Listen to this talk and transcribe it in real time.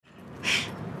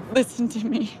Listen to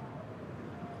me.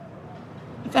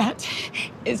 That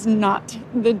is not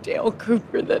the Dale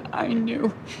Cooper that I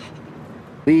knew.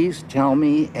 Please tell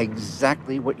me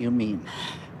exactly what you mean.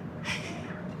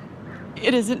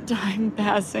 It isn't time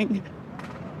passing,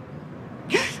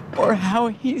 or how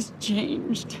he's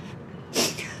changed,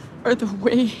 or the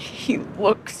way he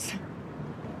looks.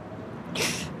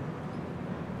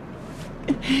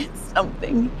 It's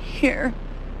something here.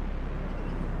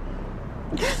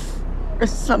 Or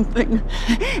something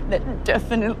that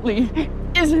definitely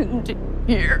isn't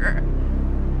here.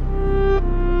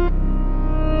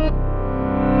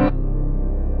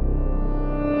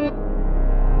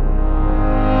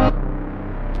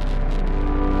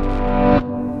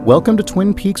 Welcome to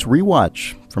Twin Peaks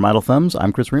Rewatch. From Idle Thumbs,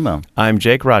 I'm Chris Remo. I'm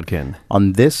Jake Rodkin.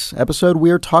 On this episode,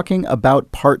 we are talking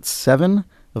about Part 7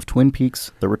 of Twin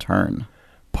Peaks: The Return.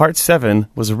 Part 7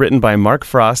 was written by Mark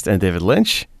Frost and David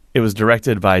Lynch. It was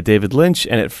directed by David Lynch,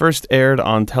 and it first aired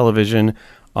on television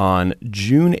on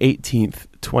June 18th,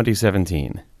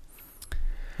 2017.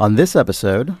 On this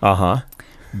episode,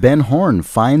 Ben Horne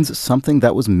finds something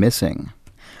that was missing.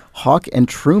 Hawk and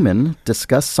Truman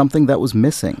discuss something that was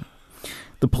missing.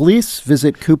 The police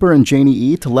visit Cooper and Janie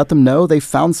E. to let them know they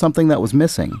found something that was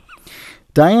missing.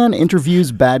 Diane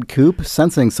interviews Bad Coop,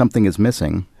 sensing something is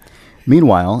missing.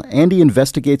 Meanwhile, Andy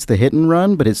investigates the hit and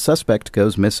run, but his suspect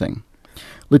goes missing.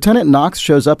 Lieutenant Knox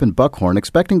shows up in Buckhorn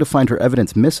expecting to find her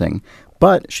evidence missing,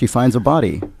 but she finds a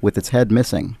body with its head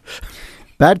missing.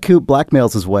 Bad Coop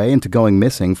blackmails his way into going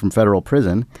missing from federal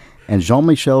prison, and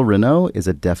Jean-Michel Renault is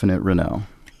a definite Renault.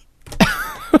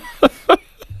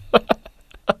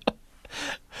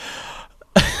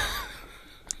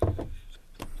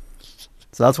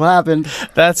 So that's what happened.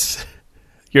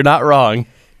 You're not wrong.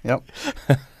 Yep.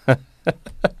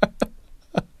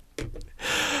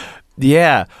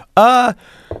 Yeah.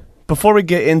 Before we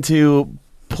get into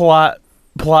plot,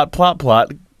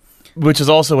 which is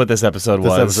also what this episode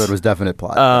was. This episode was definite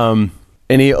plot.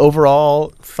 Any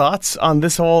overall thoughts on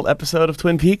this whole episode of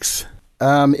Twin Peaks?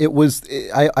 It was.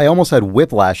 I almost had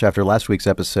whiplash after last week's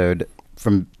episode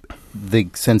from the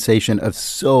sensation of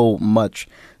so much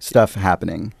stuff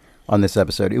happening on this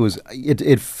episode.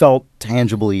 It felt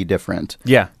tangibly different.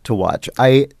 Yeah. To watch.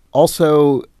 I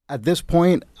also, at this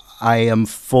point, I am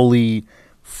fully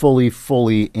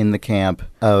in the camp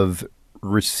of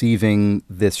receiving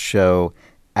this show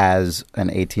as an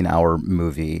 18-hour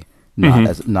movie,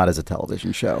 not as a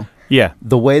television show. Yeah.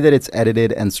 The way that it's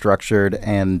edited and structured,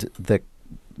 and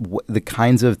the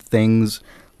kinds of things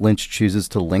Lynch chooses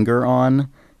to linger on,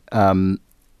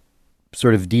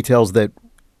 sort of details that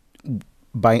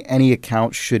by any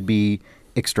account should be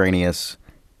extraneous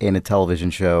in a television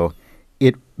show.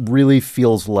 It really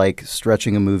feels like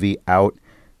stretching a movie out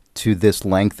to this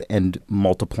length and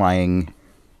multiplying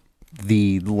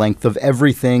the length of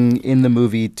everything in the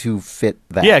movie to fit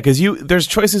that. Yeah, because there's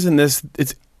choices in this.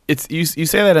 You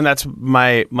say that, and that's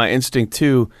my instinct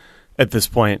too at this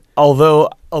point. Although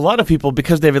a lot of people,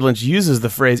 because David Lynch uses the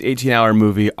phrase 18-hour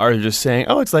movie, are just saying,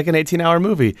 oh, it's like an 18-hour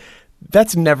movie.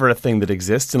 That's never a thing that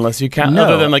exists unless you count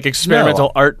other than like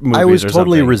experimental art movies. I was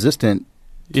totally something. resistant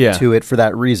to it for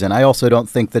that reason. I also don't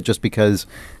think that just because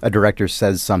a director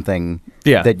says something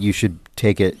that you should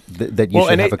take it, that you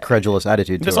should have a credulous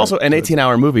attitude to it. There's also an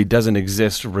 18-hour movie doesn't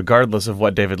exist regardless of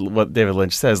what David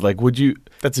Lynch says. Like,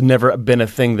 that's never been a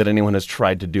thing that anyone has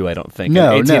tried to do, I don't think.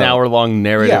 No, an 18-hour long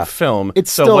narrative film. It's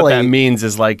so still what that means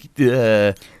is like...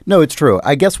 No, it's true.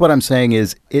 I guess what I'm saying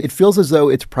is it feels as though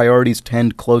its priorities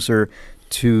tend closer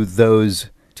to those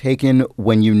taken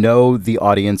when you know the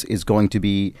audience is going to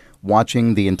be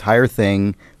watching the entire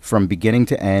thing from beginning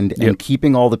to end and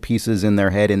keeping all the pieces in their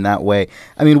head in that way.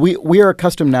 I mean, we are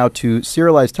accustomed now to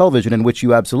serialized television in which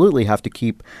you absolutely have to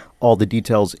keep all the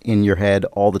details in your head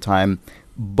all the time.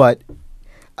 But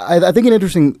I think an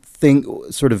interesting thing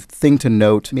to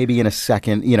note, maybe in a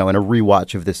second, in a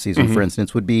rewatch of this season, for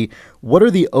instance, would be what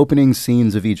are the opening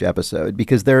scenes of each episode?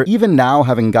 Because they're, even now,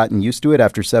 having gotten used to it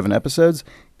after 7 episodes,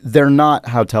 they're not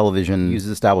how television uses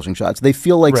establishing shots. They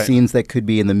feel like scenes that could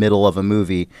be in the middle of a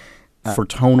movie for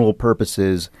tonal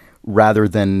purposes, rather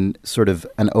than sort of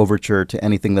an overture to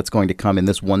anything that's going to come in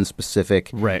this one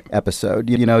specific episode.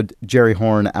 Jerry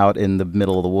Horn out in the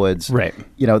middle of the woods. Right.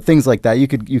 Things like that. You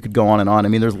could go on and on. I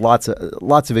mean, there's lots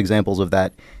of examples of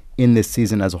that in this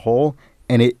season as a whole,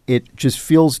 and it just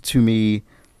feels to me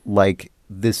like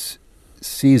this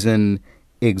season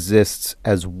exists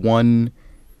as one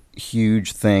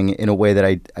huge thing in a way that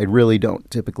I really don't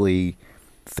typically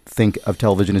think of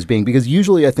television as being, because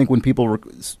usually I think when people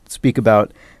speak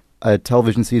about a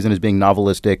television season as being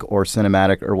novelistic or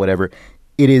cinematic or whatever,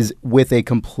 it is with a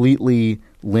completely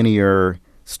linear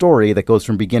story that goes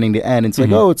from beginning to end. It's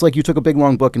like, oh, it's like you took a big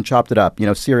long book and chopped it up,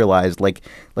 serialized, like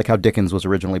how Dickens was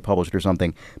originally published or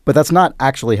something. But that's not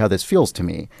actually how this feels to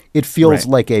me. It feels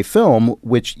like a film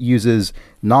which uses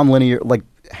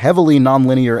heavily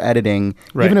nonlinear editing.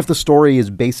 Even if the story is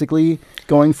basically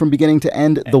going from beginning to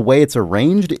end, the way it's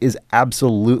arranged is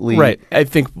absolutely right. I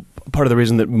think part of the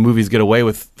reason that movies get away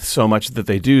with so much that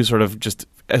they do, sort of just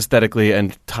aesthetically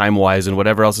and time-wise and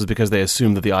whatever else, is because they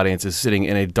assume that the audience is sitting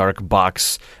in a dark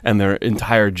box and their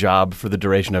entire job for the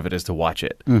duration of it is to watch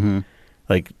it.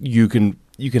 Like you can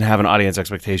have an audience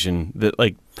expectation that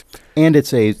and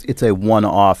it's a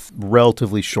one-off,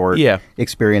 relatively short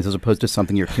experience as opposed to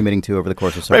something you're committing to over the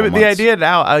course of several months. The idea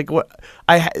now,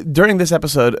 during this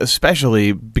episode,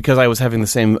 especially because I was having the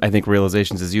same, I think,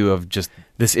 realizations as you of just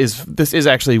this is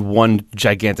actually one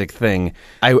gigantic thing.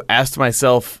 I asked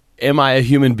myself, am I a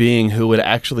human being who would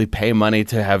actually pay money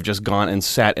to have just gone and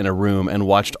sat in a room and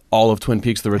watched all of Twin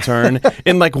Peaks: The Return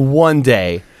in one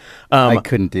day? I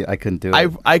couldn't do it. I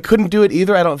couldn't do it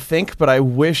either, I don't think, but I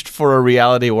wished for a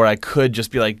reality where I could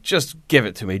just be like, just give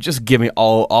it to me. Just give me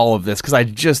all of this. Because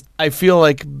I feel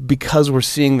like because we're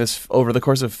seeing this over the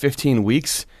course of 15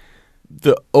 weeks,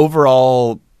 the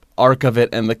overall arc of it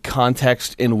and the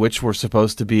context in which we're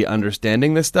supposed to be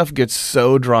understanding this stuff gets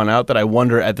so drawn out that I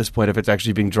wonder at this point if it's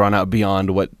actually being drawn out beyond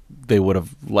what they would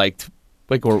have liked.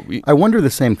 I wonder the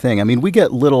same thing. I mean, we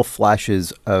get little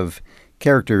flashes of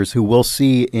characters who we'll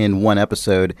see in one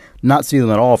episode, not see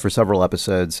them at all for several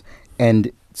episodes,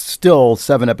 and still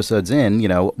 7 episodes in,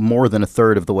 more than a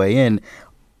third of the way in,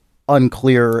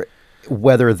 unclear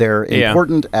whether they're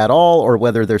important at all or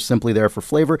whether they're simply there for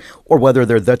flavor or whether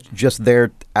they're just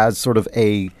there as sort of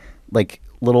a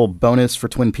little bonus for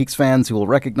Twin Peaks fans who will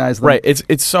recognize them. Right.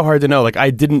 It's so hard to know. I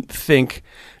didn't think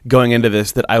going into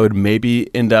this that I would maybe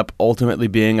end up ultimately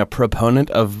being a proponent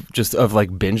of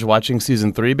binge watching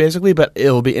season 3, basically, but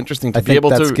it'll be interesting to be able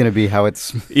to. That's going to be how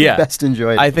it's best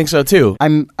enjoyed. I think so too.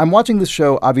 I'm watching this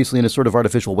show obviously in a sort of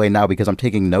artificial way now because I'm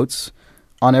taking notes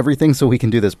on everything so we can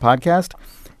do this podcast.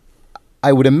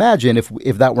 I would imagine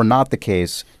if that were not the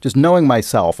case, just knowing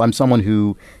myself, I'm someone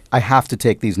who I have to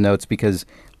take these notes because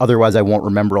otherwise I won't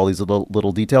remember all these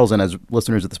little details. And as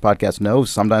listeners of this podcast know,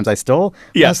 sometimes I still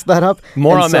mess that up.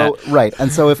 More on that. Right.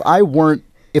 And so if I were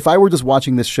just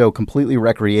watching this show completely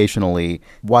recreationally,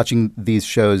 watching these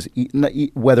shows,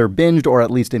 whether binged or at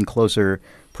least in closer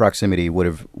proximity,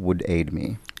 would aid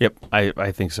me. Yep,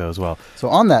 I think so as well. So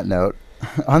on that note,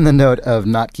 on the note of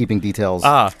not keeping details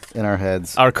in our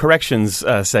heads, our corrections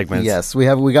segments. Yes, we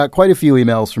got quite a few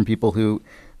emails from people who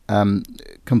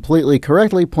completely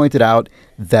correctly pointed out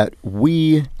that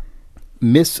we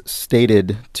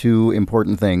misstated 2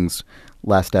 important things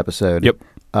last episode. Yep.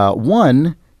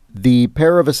 One, the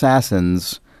pair of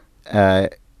assassins, the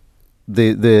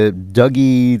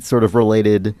Dougie sort of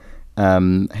related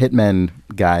hitmen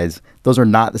guys, those are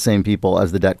not the same people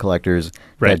as the debt collectors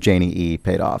that Janie E.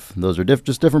 paid off. Those are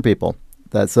just different people.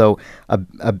 That's sort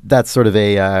of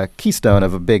a keystone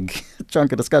of a big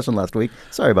chunk of discussion last week.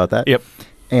 Sorry about that. Yep.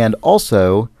 And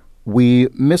also, we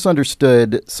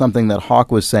misunderstood something that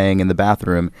Hawk was saying in the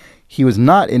bathroom. He was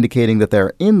not indicating that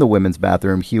they're in the women's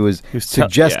bathroom. He was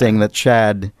suggesting that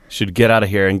Chad should get out of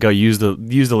here and go use the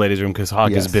ladies' room because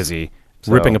Hawk is busy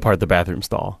ripping apart the bathroom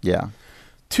stall. Yeah.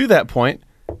 To that point,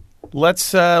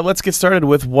 let's get started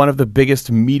with one of the biggest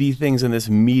meaty things in this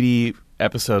meaty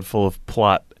episode full of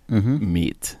plot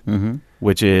meat,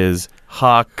 which is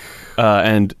Hawk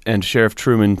and Sheriff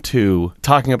Truman 2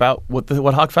 talking about what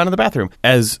Hawk found in the bathroom.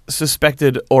 As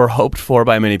suspected or hoped for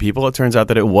by many people, it turns out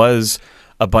that it was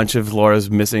a bunch of Laura's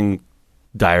missing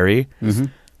diary.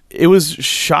 It was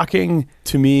shocking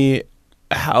to me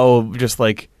how just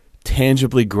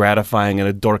tangibly gratifying in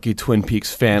a dorky Twin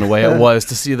Peaks fan way it was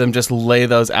to see them just lay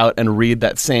those out and read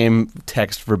that same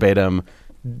text verbatim.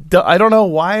 I don't know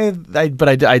why, but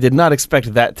I did not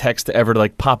expect that text to ever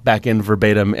pop back in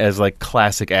verbatim as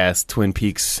classic ass Twin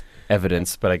Peaks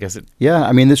evidence. But I guess it. Yeah,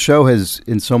 I mean, this show has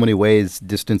in so many ways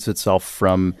distanced itself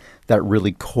from that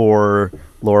really core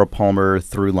Laura Palmer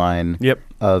through line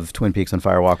of Twin Peaks and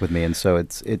Fire Walk with Me, and so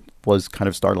it was kind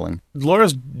of startling.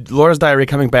 Laura's diary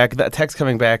coming back, that text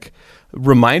coming back,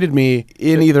 reminded me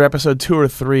in either episode 2 or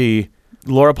 3,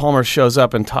 Laura Palmer shows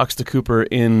up and talks to Cooper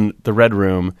in the Red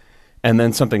Room. And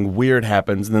then something weird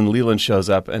happens, and then Leland shows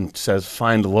up and says,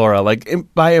 "Find Laura."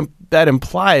 That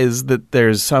implies that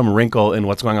there's some wrinkle in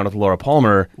what's going on with Laura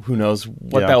Palmer. Who knows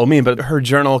what that will mean? But her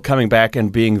journal coming back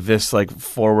and being this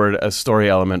forward a story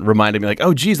element reminded me,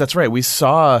 oh, geez, that's right. We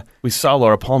saw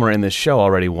Laura Palmer in this show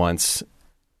already once.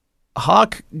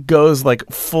 Hawk goes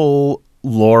full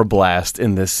lore blast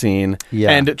in this scene.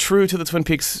 Yeah. And true to the Twin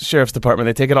Peaks Sheriff's Department,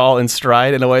 they take it all in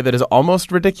stride in a way that is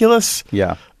almost ridiculous.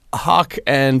 Yeah. Hawk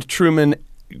and Truman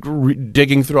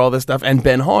digging through all this stuff, and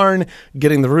Ben Horn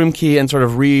getting the room key and sort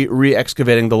of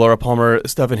re-excavating the Laura Palmer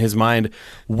stuff in his mind.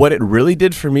 What it really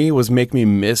did for me was make me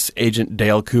miss Agent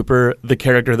Dale Cooper, the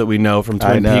character that we know from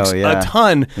Twin Peaks, a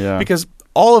ton. Yeah. Because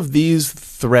all of these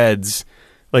threads,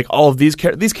 like all of these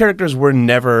characters were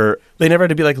never had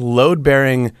to be like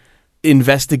load-bearing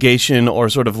investigation or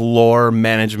sort of lore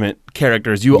management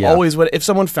characters. You always would, if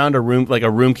someone found a room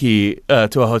key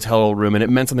to a hotel room and it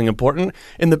meant something important,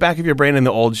 in the back of your brain in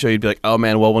the old show you'd be like, oh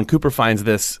man, well when Cooper finds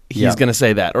this, he's going to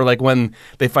say that. Or like when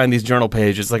they find these journal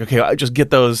pages, like, okay, I just get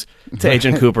those to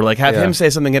Agent Cooper, like have him say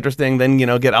something interesting, then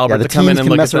get Albert to come in and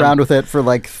look at them. The teams can mess around with it for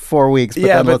like 4 weeks, but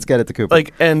then let's get it to Cooper.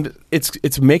 Like, and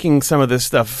it's making some of this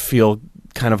stuff feel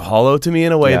kind of hollow to me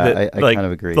in a way that I kind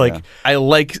of agree. Like I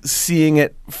like seeing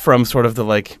it from sort of the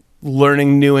like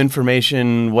learning new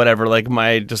information, whatever. Like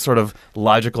my just sort of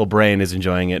logical brain is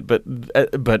enjoying it, but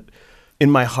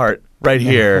in my heart, right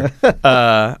here,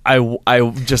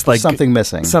 I just like something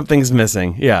missing. Something's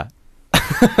missing. Yeah,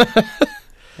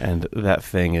 and that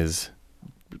thing is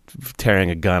tearing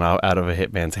a gun out of a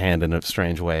hitman's hand in a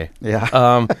strange way.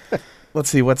 Yeah. Let's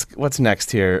see what's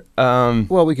next here.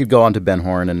 Well, we could go on to Ben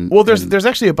Horn and there's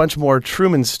actually a bunch more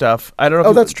Truman stuff. I don't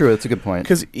know. That's true. That's a good point.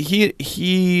 Because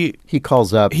he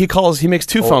calls up. He makes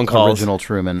two phone calls. Original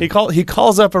Truman. He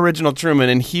calls up original Truman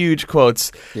in huge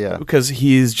quotes. Yeah. Because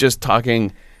he's just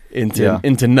talking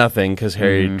into nothing. Because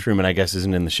Harry Truman, I guess,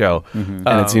 isn't in the show, and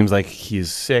it seems like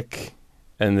he's sick.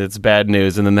 And it's bad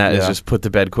news, and then that is just put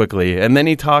to bed quickly. And then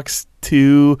he talks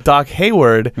to Doc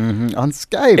Hayward on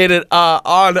Skype,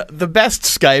 on the best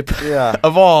Skype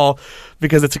of all,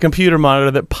 because it's a computer monitor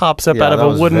that pops up out of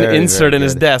a wooden insert in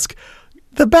his desk.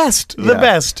 The best.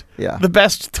 Yeah. The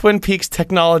best Twin Peaks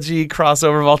technology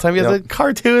crossover of all time. He has a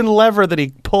cartoon lever that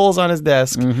he pulls on his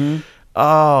desk.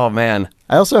 Oh, man.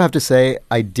 I also have to say,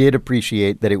 I did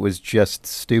appreciate that it was just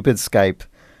stupid Skype.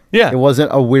 Yeah. It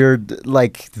wasn't a weird,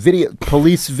 like,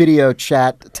 police video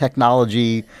chat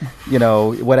technology,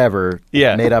 whatever,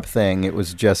 made up thing. It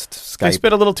was just Skype. They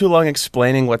spent a little too long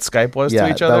explaining what Skype was to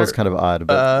each other. That was kind of odd,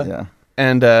 but yeah.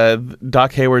 And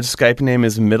Doc Hayward's Skype name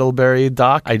is Middlebury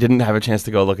Doc. I didn't have a chance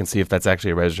to go look and see if that's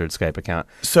actually a registered Skype account.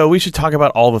 So we should talk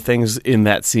about all the things in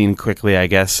that scene quickly, I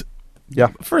guess. Yeah.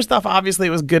 First off, obviously, it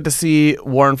was good to see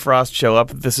Warren Frost show up.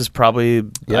 This is probably,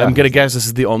 I'm going to guess this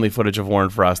is the only footage of Warren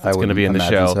Frost that's going to be in the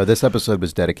show. So this episode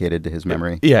was dedicated to his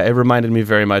memory. It reminded me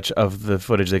very much of the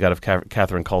footage they got of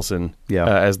Catherine Coulson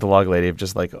as the log lady, of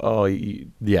just like,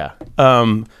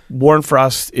 Warren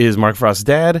Frost is Mark Frost's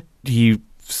dad. He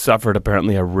suffered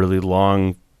apparently a really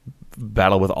long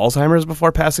battle with Alzheimer's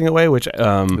before passing away, which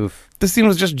this scene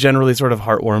was just generally sort of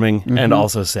heartwarming and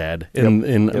also sad. I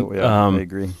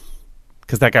agree.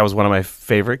 Because that guy was one of my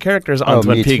favorite characters on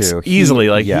Twin Peaks. Too. Easily.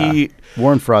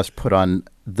 Warren Frost put on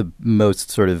the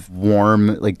most sort of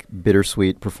warm, like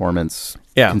bittersweet performance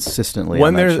consistently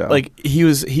when on that show. Like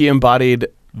he embodied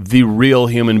the real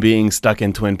human being stuck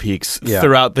in Twin Peaks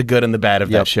throughout the good and the bad of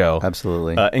that show.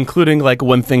 Absolutely. Including like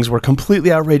when things were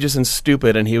completely outrageous and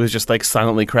stupid and he was just like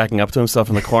silently cracking up to himself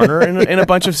in the corner in a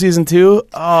bunch of season 2.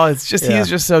 Oh, it's just he's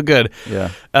just so good.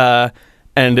 Yeah.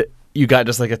 And you got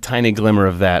just like a tiny glimmer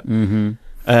of that. Mm-hmm.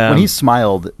 When he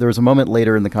smiled, there was a moment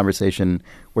later in the conversation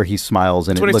where he smiles,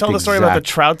 and when he's telling the story about the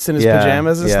trouts in his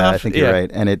pajamas and stuff. Yeah, I think you're right,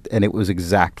 and it was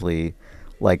exactly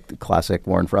like the classic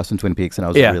Warren Frost and Twin Peaks, and I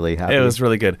was really happy. It was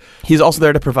really good. He's also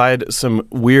there to provide some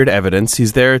weird evidence.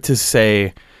 He's there to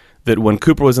say that when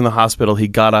Cooper was in the hospital, he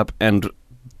got up and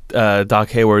Doc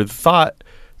Hayward thought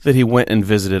that he went and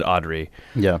visited Audrey.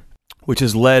 Yeah, which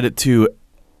has led to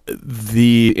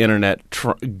the internet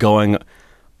going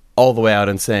all the way out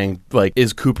and saying, like,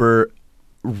 is Cooper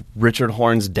Richard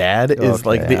Horn's dad? Is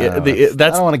like that's. I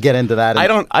don't want to get into that. I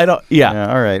don't.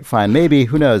 Yeah. All right. Fine. Maybe.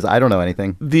 Who knows? I don't know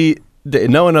anything.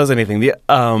 No one knows anything. The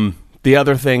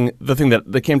other thing, the thing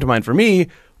that came to mind for me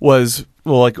was,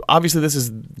 well, like, obviously this is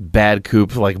bad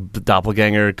Coop, like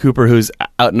doppelganger Cooper, who's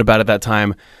out and about at that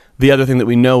time. The other thing that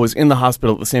we know was in the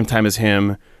hospital at the same time as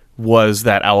him was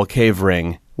that Owl Cave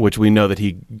ring, which we know that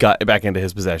he got back into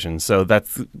his possession. So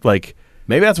that's like,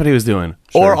 maybe that's what he was doing.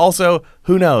 Sure. Or also,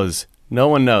 who knows? No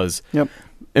one knows. Yep.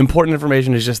 Important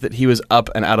information is just that he was up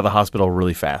and out of the hospital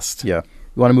really fast. Yeah.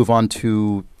 You want to move on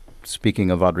to, speaking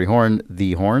of Audrey Horne,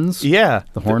 the Horns? Yeah.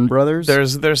 The Horn brothers?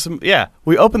 There's some,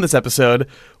 we open this episode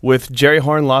with Jerry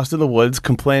Horne lost in the woods,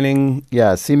 complaining,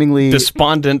 seemingly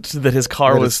despondent that his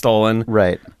car was stolen.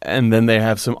 Right. And then they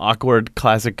have some awkward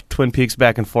classic Twin Peaks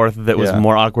back and forth that was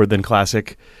more awkward than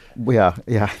classic.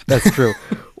 Yeah, that's true.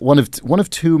 One of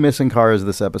two missing cars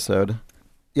this episode.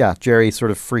 Yeah, Jerry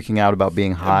sort of freaking out about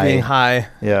being high. Being high.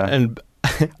 Yeah. And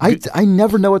I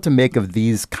never know what to make of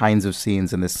these kinds of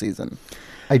scenes in this season.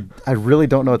 I really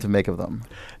don't know what to make of them.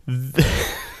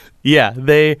 Yeah,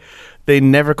 they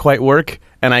never quite work,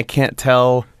 and I can't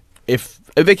tell if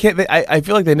they can't. I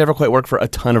feel like they never quite work for a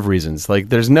ton of reasons. Like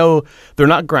they're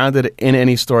not grounded in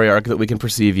any story arc that we can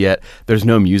perceive yet. There's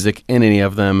no music in any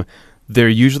of them. They're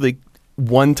usually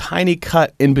one tiny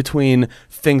cut in between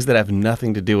things that have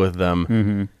nothing to do with them.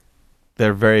 Mm-hmm.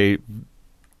 They're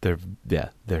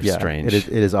strange. It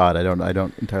is odd. I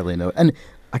don't entirely know. And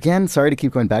again, sorry to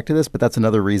keep going back to this, but that's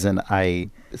another reason I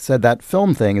said that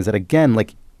film thing is that again,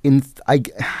 like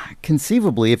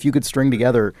conceivably, if you could string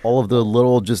together all of the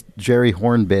little just Jerry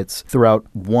Horn bits throughout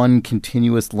one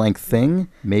continuous length thing,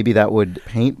 maybe that would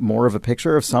paint more of a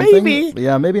picture of something. Maybe.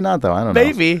 Yeah, maybe not though. I don't know.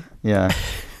 Maybe. Yeah.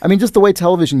 I mean, just the way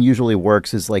television usually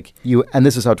works is like and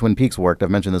this is how Twin Peaks worked. I've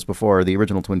mentioned this before. The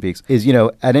original Twin Peaks is,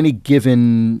 at any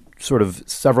given sort of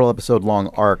several episode long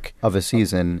arc of a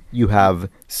season, you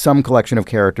have some collection of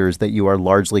characters that you are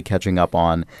largely catching up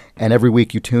on. And every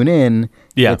week you tune in,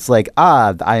 it's like,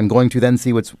 I am going to then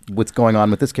see what's going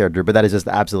on with this character. But that is just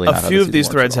absolutely not how A few the of these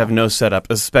season threads works at all. have no setup,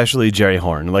 especially Jerry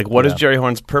Horn. Like, what is Jerry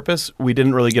Horn's purpose? We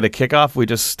didn't really get a kickoff. We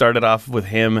just started off with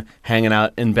him hanging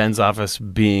out in Ben's office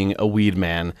being a weed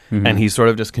man. Mm-hmm. And he sort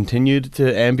of just continued to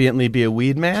ambiently be a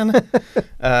weed man.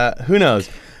 Who knows?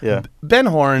 Yeah. Ben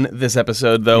Horn, this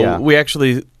episode, though, we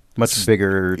actually... Much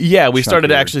bigger. Yeah, we started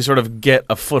to chunkier. actually sort of get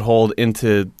a foothold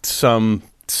into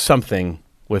something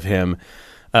with him.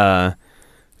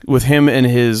 With him and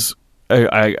his...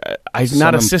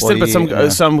 not assistant,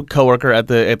 but some coworker at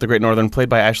the Great Northern, played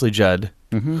by Ashley Judd,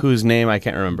 whose name I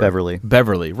can't remember.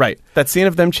 Beverly, right. That scene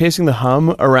of them chasing the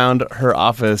hum around her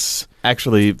office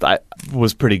actually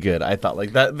was pretty good. I thought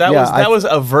that was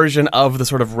a version of the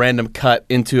sort of random cut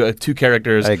into two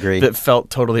characters. I agree. That felt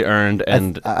totally earned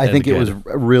and I think good. it was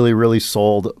really, really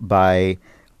sold by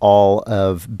all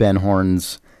of Ben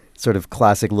Horn's sort of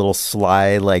classic little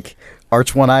sly, like,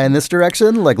 arch one eye in this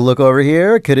direction, like look over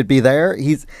here, could it be there?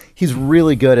 He's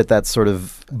really good at that sort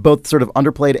of both sort of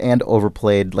underplayed and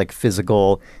overplayed, like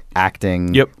physical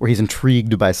acting. Yep. Where he's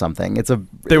intrigued by something.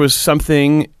 There was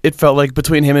something, it felt like,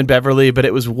 between him and Beverly, but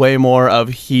it was way more of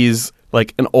he's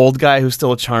like an old guy who's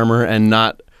still a charmer and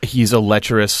not he's a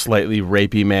lecherous, slightly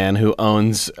rapey man who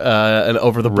owns an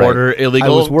over the border illegal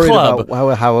club. I was worried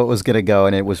about how it was going to go,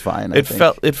 and it was fine.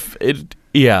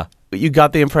 Yeah. You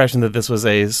got the impression that this was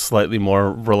a slightly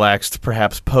more relaxed,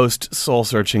 perhaps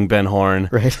post-soul-searching Ben Horn.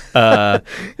 Right.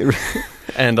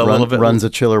 And a little bit... Runs a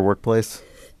chiller workplace.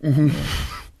 Mm-hmm.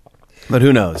 But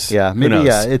who knows? Yeah, maybe, who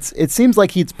knows? Yeah. It seems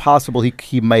like it's possible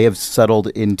he may have settled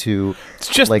into... It's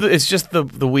just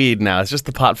the weed now. It's just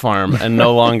the pot farm and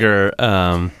no longer...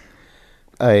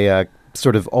 a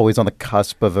sort of always on the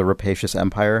cusp of a rapacious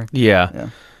empire.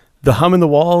 Yeah. The hum in the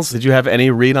walls, did you have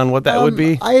any read on what that would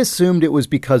be? I assumed it was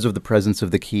because of the presence of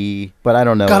the key, but I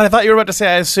don't know. God, I thought you were about to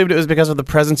say I assumed it was because of the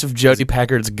presence of Jodie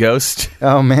Packard's ghost.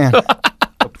 Oh, man.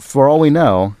 For all we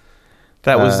know.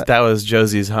 That was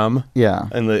Josie's hum. Yeah.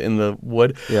 In the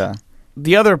wood. Yeah.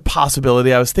 The other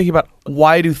possibility, I was thinking about,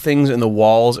 why do things in the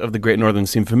walls of the Great Northern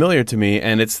seem familiar to me?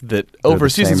 And it's that over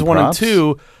seasons 1 and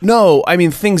 2, no, I mean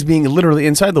things being literally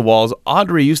inside the walls.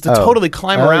 Audrey used to totally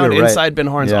climb around inside Ben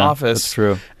Horn's office. That's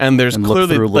true. And there's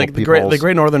clearly like the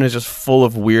Great Northern is just full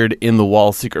of weird in the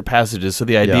wall secret passages. So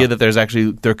the idea that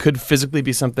there could physically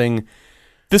be something.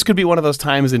 This could be one of those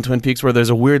times in Twin Peaks where there's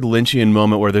a weird Lynchian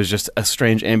moment where there's just a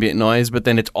strange ambient noise, but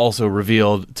then it's also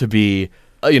revealed to be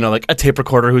like a tape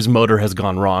recorder whose motor has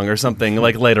gone wrong or something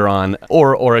like later on,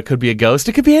 or it could be a ghost.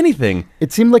 It could be anything.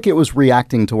 It seemed like it was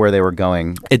reacting to where they were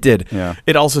going. It did. Yeah.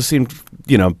 It also seemed,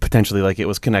 potentially like it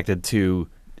was connected to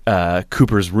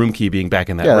Cooper's room key being back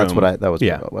in that room. Yeah, that was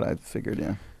what I figured.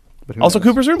 Yeah. But also, knows?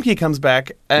 Cooper's room key comes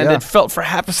back, and it felt for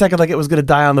half a second like it was going to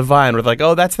die on the vine. With like,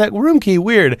 oh, that's that room key,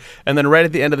 weird. And then right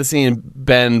at the end of the scene,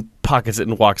 Ben pockets it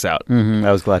and walks out. Mm-hmm.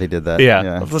 I was glad he did that.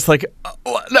 Yeah. Just like,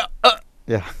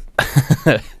 yeah.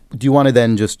 Do you want to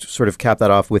then just sort of cap that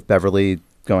off with Beverly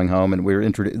going home, and we were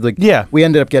introduced? We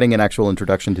ended up getting an actual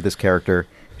introduction to this character.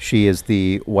 She is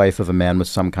the wife of a man with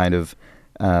some kind of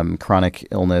chronic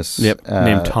illness. Yep.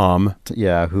 Named Tom.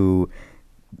 Who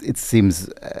it seems,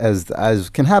 as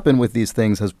can happen with these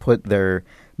things, has put their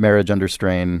marriage under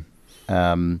strain.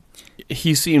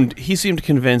 He seemed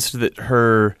convinced that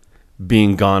her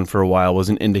being gone for a while was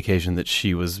an indication that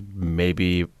she was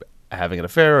maybe having an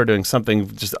affair or doing something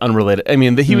just unrelated. I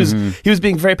mean, he was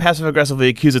being very passive aggressively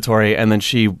accusatory, and then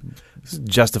she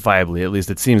justifiably, at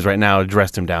least it seems right now,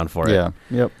 dressed him down for it. Yeah.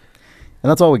 Yep. And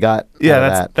that's all we got.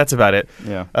 Yeah, that's about it.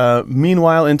 Yeah.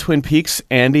 Meanwhile, in Twin Peaks,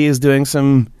 Andy is doing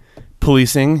some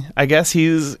policing. I guess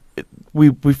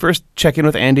we first check in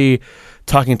with Andy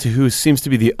talking to who seems to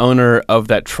be the owner of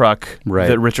that truck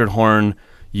that Richard Horn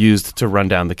used to run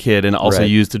down the kid and also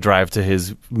used to drive to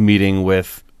his meeting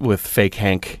with fake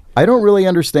Hank. I don't really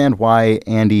understand why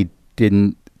Andy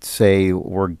didn't say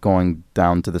we're going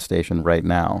down to the station right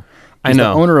now. He's I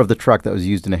know. The owner of the truck that was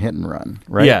used in a hit and run,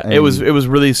 right? Yeah, it was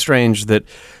really strange that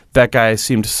guy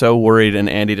seemed so worried and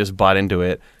Andy just bought into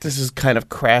it. This is kind of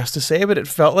crass to say, but it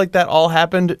felt like that all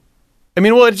happened. I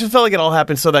mean, well, it just felt like it all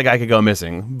happened so that guy could go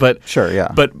missing. But sure,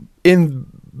 yeah. But in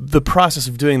the process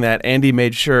of doing that, Andy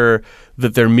made sure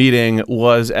that their meeting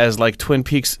was as like Twin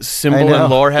Peaks symbol and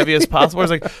lore heavy as possible.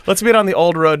 It's like, let's meet on the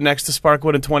old road next to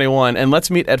Sparkwood and 21, and let's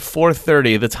meet at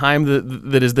 4:30, the time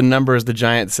that is the number as the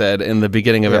giant said in the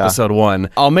beginning of episode 1.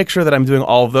 I'll make sure that I'm doing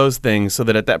all of those things so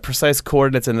that at that precise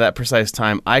coordinates and that precise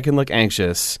time, I can look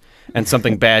anxious and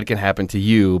something bad can happen to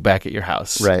you back at your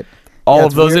house. Right. All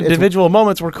of those individual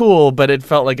moments were cool, but it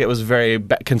felt like it was very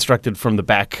constructed from the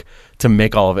back to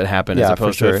make all of it happen as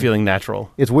opposed to it feeling natural.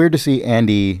 It's weird to see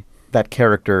Andy, that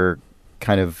character,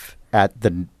 kind of at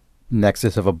the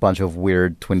nexus of a bunch of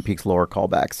weird Twin Peaks lore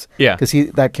callbacks. Yeah. Because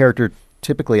that character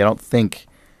typically, I don't think,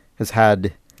 has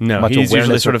had much he's awareness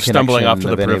usually sort or of stumbling off to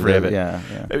the periphery of it. Yeah.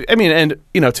 I mean,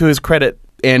 and, to his credit,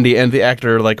 Andy and the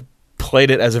actor,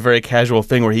 played it as a very casual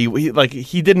thing where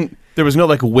he didn't, there was no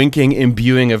winking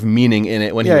imbuing of meaning in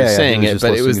it when he was saying it,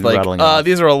 but it was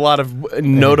these are a lot of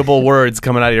notable words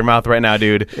coming out of your mouth right now,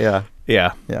 dude.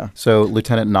 Yeah. So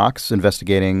Lieutenant Knox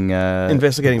investigating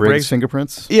Briggs'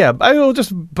 fingerprints. Yeah, I will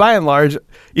just by and large,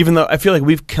 even though I feel like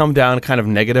we've come down kind of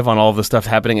negative on all of the stuff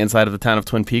happening inside of the town of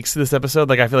Twin Peaks this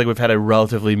episode, I feel like we've had a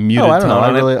relatively muted tone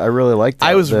on it. I really liked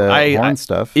the Horn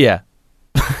stuff. Yeah.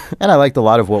 And I liked a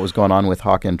lot of what was going on with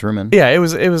Hawk and Truman. Yeah, it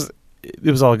was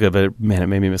all good, but it made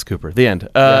me miss Cooper. The end.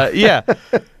 Yeah.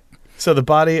 So the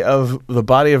body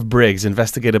of Briggs,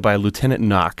 investigated by Lieutenant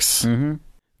Knox. Mm-hmm.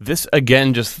 This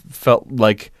again just felt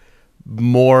like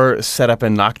more setup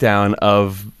and knockdown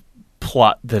of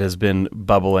plot that has been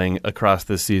bubbling across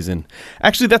this season.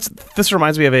 Actually, this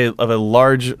reminds me of a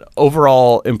large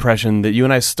overall impression that you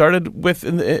and I started with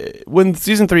when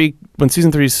season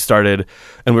 3 started,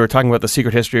 and we were talking about the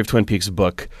Secret History of Twin Peaks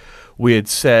book. We had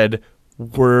said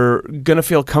we're going to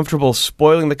feel comfortable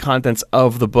spoiling the contents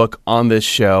of the book on this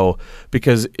show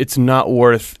because it's not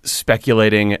worth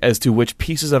speculating as to which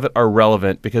pieces of it are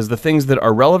relevant, because the things that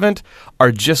are relevant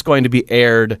are just going to be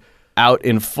aired out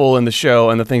in full in the show,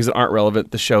 and the things that aren't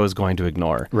relevant, the show is going to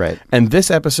ignore. Right. And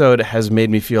this episode has made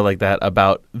me feel like that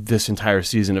about this entire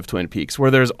season of Twin Peaks,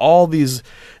 where there's all these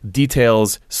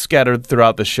details scattered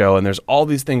throughout the show, and there's all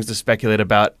these things to speculate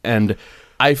about, and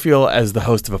I feel as the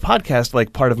host of a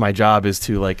podcast, part of my job is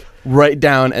to write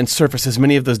down and surface as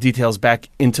many of those details back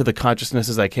into the consciousness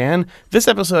as I can. This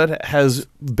episode has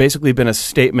basically been a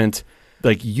statement,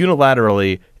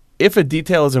 unilaterally, if a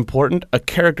detail is important, a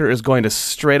character is going to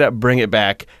straight up bring it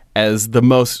back as the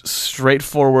most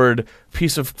straightforward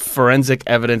piece of forensic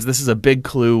evidence. This is a big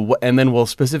clue, and then we'll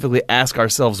specifically ask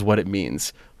ourselves what it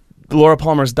means. Laura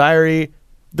Palmer's diary,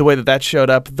 the way that showed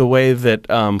up, the way that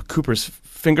Cooper's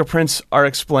fingerprints are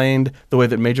explained, the way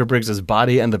that Major Briggs'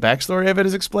 body and the backstory of it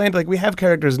is explained. We have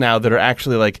characters now that are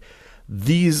actually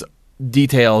these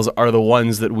details are the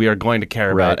ones that we are going to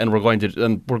care about, and we're going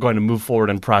to move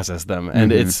forward and process them.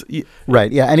 And it's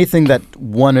right. Yeah. Anything that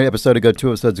 1 episode ago, 2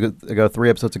 episodes ago, 3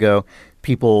 episodes ago,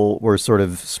 people were sort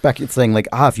of saying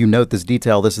if you note this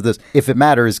detail, this is this. If it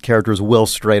matters, characters will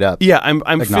straight up. Yeah,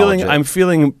 I'm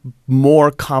feeling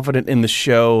more confident in the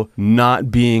show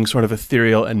not being sort of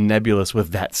ethereal and nebulous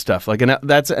with that stuff. And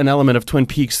that's an element of Twin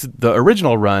Peaks, the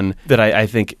original run, that I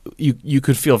think you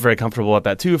could feel very comfortable at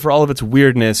that too. For all of its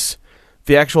weirdness,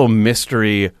 the actual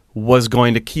mystery was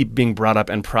going to keep being brought up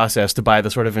and processed by the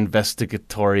sort of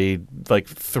investigatory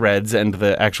threads and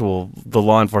the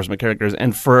law enforcement characters.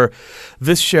 And for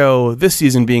this show, this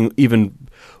season being even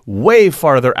way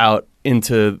farther out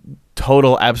into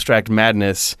total abstract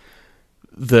madness,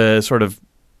 the sort of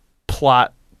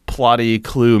plotty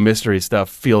clue mystery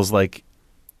stuff feels like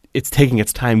it's taking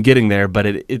its time getting there, but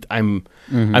I'm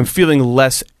feeling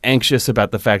less anxious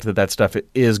about the fact that stuff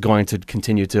is going to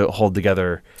continue to hold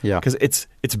together. Yeah, because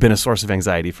it's been a source of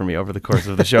anxiety for me over the course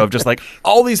of the show of just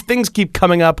all these things keep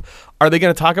coming up. Are they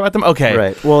going to talk about them? Okay,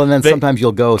 right. Well, and then sometimes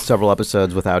you'll go several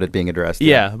episodes without it being addressed.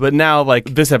 Yeah, but now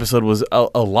this episode was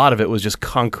a lot of it was just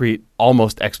concrete,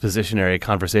 almost expositionary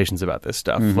conversations about this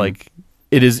stuff.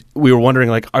 We were wondering,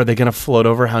 are they going to float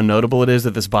over how notable it is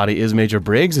that this body is Major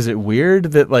Briggs? Is it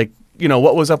weird that,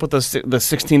 what was up with the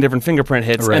 16 different fingerprint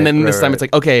hits, Right, and then this right, time right. it's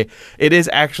like, okay, it is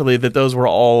actually that those were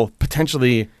all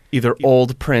potentially either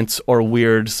old prints or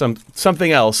weird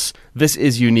something else. This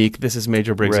is unique. This is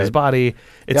Major Briggs's Right. body.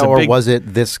 It's or was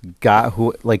it this guy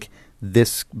who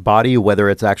this body, whether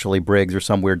it's actually Briggs or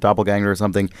some weird doppelganger or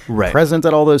something, Right. present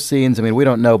at all those scenes? I mean, we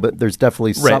don't know, but there's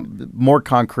definitely some more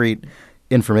concrete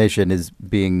information is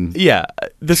being this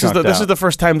is chucked this is out. the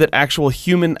first time that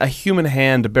a human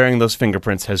hand bearing those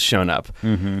fingerprints has shown up.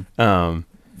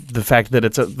 The fact that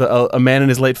it's a man in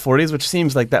his late 40s, which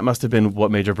seems like that must have been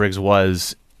what Major Briggs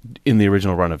was in the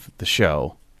original run of the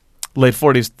show. Late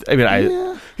 40s. I mean,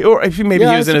 or if he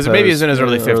was in his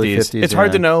early 50s. It's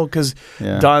hard to know because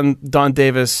Don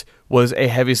Davis was a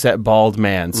heavyset bald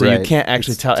man, so you can't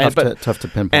actually tell. Tough to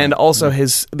pinpoint. And also,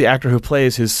 the actor who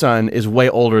plays his son is way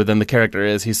older than the character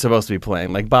he's supposed to be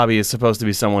playing. Like Bobby is supposed to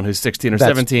be someone who's 16 or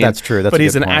 17. That's true. That's but a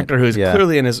he's good an point. actor who's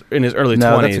clearly in his early 20s.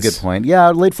 No, that's a good point. Yeah,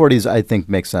 late 40s I think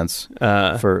makes sense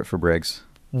for Briggs.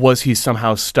 Was he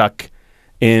somehow stuck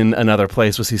in another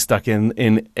place? Was he stuck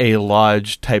in a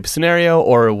lodge type scenario,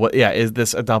 or what? Yeah, is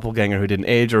this a doppelganger who didn't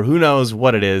age, or who knows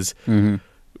what it is? Mm-hmm.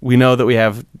 We know that we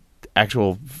have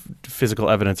actual physical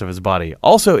evidence of his body.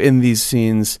 Also in these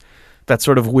scenes, that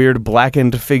sort of weird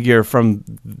blackened figure from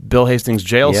Bill Hastings'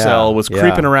 jail cell was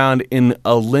creeping around in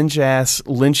a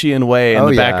Lynchian way in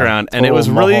the background, and it was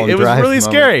really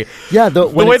scary. Yeah, the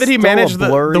way that he managed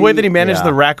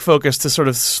the rack focus to sort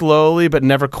of slowly but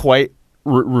never quite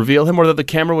reveal him, or that the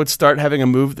camera would start having a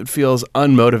move that feels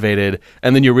unmotivated,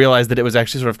 and then you realize that it was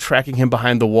actually sort of tracking him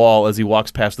behind the wall as he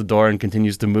walks past the door and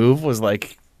continues to move, was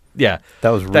like, that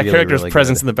character's really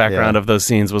presence good. in the background of those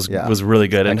scenes was really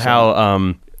good. Excellent. And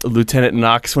how Lieutenant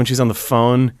Knox, when she's on the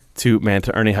phone to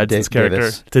Ernie Hudson's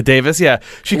character, to Davis,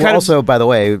 she kind of also, by the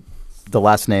way, the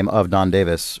last name of Don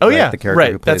Davis. Oh, right? yeah, the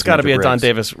character who plays that's got to Major be a Don Briggs.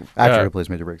 Davis Actor who plays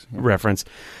Major Briggs. Yeah. reference.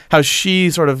 How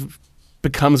she sort of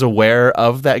becomes aware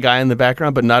of that guy in the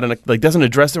background, but not doesn't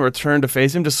address him or turn to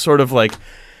face him, just sort of like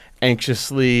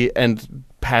anxiously and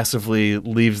passively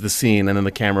leaves the scene, and then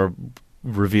the camera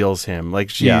reveals him.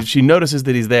 Like she notices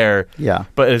that he's there,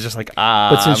 but it's just like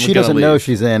But since she doesn't know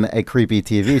she's in a creepy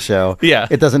TV show,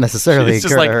 it doesn't necessarily it's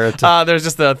just occur like, to her to... there's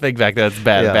just a thing back there that's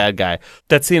bad guy.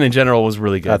 That scene in general was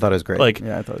really good. I thought it was great. Like,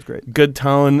 I thought it was great. Good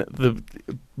tone, the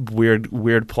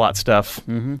weird plot stuff.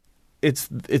 Mm-hmm. It's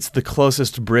the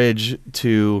closest bridge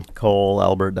to Cole,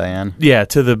 Albert, Diane. Yeah,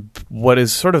 to the what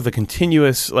is sort of the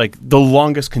continuous, like the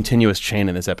longest continuous chain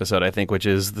in this episode, I think, which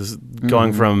is this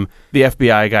going from the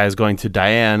FBI guys going to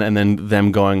Diane and then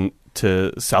them going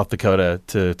to South Dakota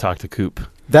to talk to Coop.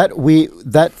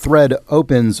 That thread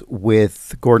opens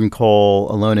with Gordon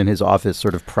Cole alone in his office,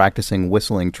 sort of practicing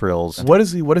whistling trills. What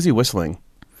is he whistling?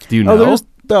 Do you know?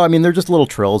 They're just little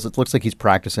trills. It looks like he's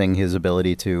practicing his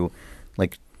ability to,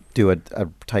 like, do a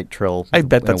tight trill. I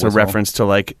bet that's a reference to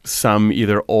like some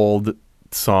either old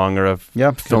song or a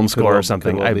film score or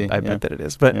something. I bet that it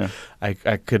is, but I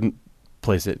couldn't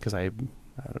place it because I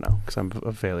don't know, because I'm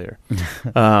a failure.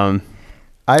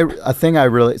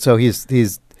 So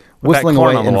he's whistling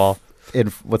away on the wall.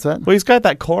 What's that? Well, he's got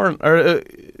that corn, or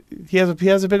he has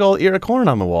a big old ear of corn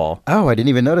on the wall. Oh, I didn't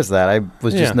even notice that. I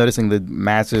was just noticing the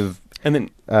massive. And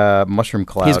then mushroom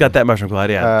cloud. He's got that mushroom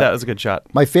cloud. Yeah, that was a good shot.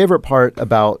 My favorite part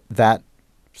about that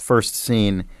first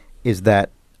scene is that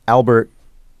Albert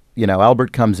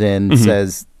comes in,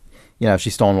 says, she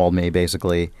stonewalled me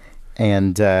basically,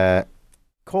 and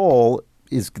Cole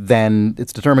is then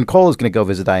it's determined Cole is going to go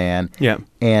visit Diane. Yeah,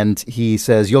 and he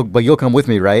says, "You'll come with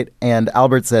me, right?" And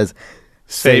Albert says,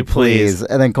 "Say please."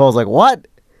 And then Cole's like, "What?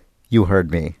 You heard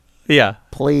me." Yeah.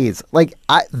 Please. Like,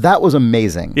 that was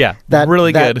amazing. Yeah. That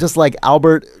really good. Just like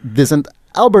Albert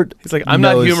Albert he's like, I'm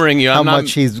not humoring you.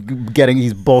 Much he's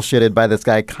bullshitted by this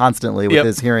guy constantly with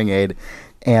his hearing aid,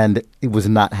 and he was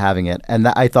not having it. And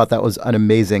I thought that was an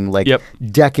amazing,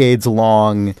 decades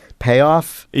long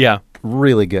payoff. Yeah.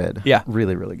 Really good. Yeah.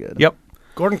 Really, really good. Yep.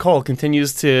 Gordon Cole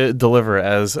continues to deliver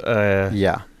as a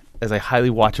highly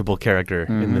watchable character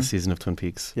in this season of Twin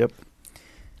Peaks. Yep.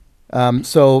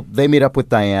 So they meet up with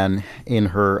Diane in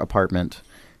her apartment.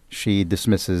 She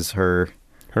dismisses her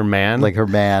man,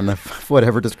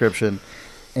 whatever description,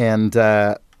 and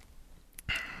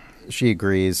she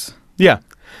agrees. Yeah.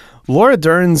 Laura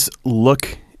Dern's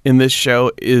look in this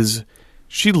show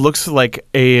she looks like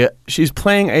she's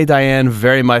playing a Diane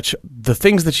very much, the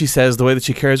things that she says, the way that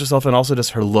she carries herself, and also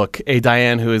just her look, a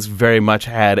Diane who has very much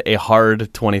had a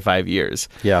hard 25 years.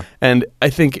 Yeah. And I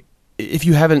think if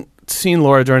you haven't seen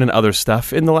Laura Dern in other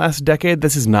stuff in the last decade,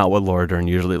 this is not what Laura Dern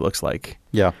usually looks like.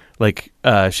 Yeah. Like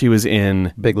she was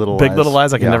in Big Little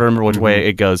Lies. I can never remember which way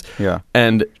it goes. Yeah.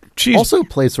 And she also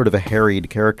plays sort of a harried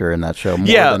character in that show more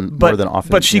than often.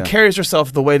 But she carries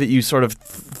herself the way that you sort of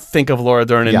think of Laura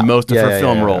Dern in most of her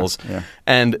film roles. Yeah.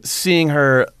 And seeing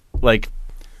her like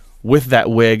with that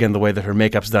wig and the way that her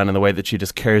makeup's done and the way that she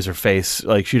just carries her face,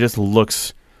 like she just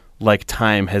looks like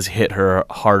time has hit her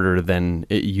harder than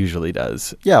it usually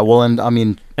does. Yeah, well, and I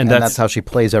mean, and that's how she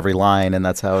plays every line, and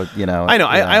that's how, you know. I know.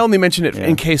 Yeah. I only mention it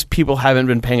in case people haven't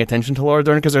been paying attention to Laura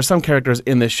Dern, because there's some characters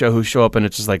in this show who show up and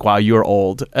it's just like, wow, you're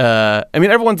old. I mean,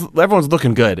 everyone's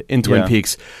looking good in Twin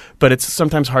Peaks, but it's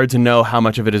sometimes hard to know how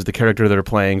much of it is the character they're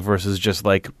playing versus just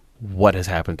like what has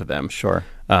happened to them. Sure.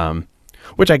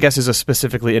 Which I guess is a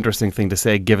specifically interesting thing to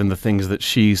say, given the things that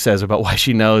she says about why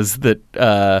she knows that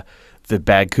that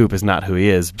Bad Coop is not who he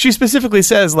is. She specifically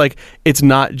says, like, it's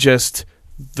not just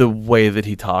the way that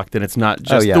he talked, and it's not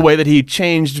just the way that he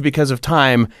changed because of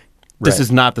time. This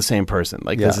is not the same person.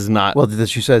 Like, this is not... Well,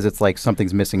 she says it's like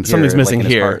something's missing here. Something's missing like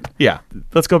here. Yeah.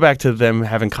 Let's go back to them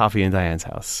having coffee in Diane's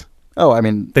house. Oh, I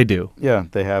mean... They do. Yeah,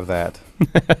 they have that.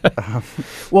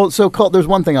 Well, so Cole, there's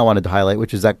one thing I wanted to highlight,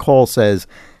 which is that Cole says,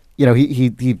 you know,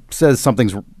 he says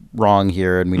something's wrong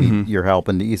here and we need your help.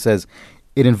 And he says,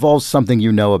 it involves something you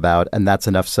know about, and that's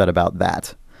enough said about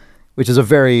that, which is a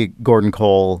very Gordon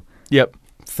Cole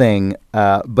thing.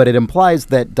 But it implies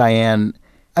that Diane,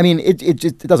 I mean,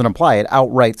 it doesn't imply, it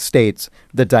outright states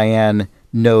that Diane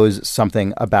knows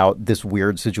something about this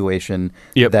weird situation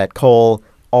that Cole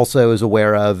also is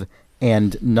aware of,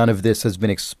 and none of this has been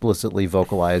explicitly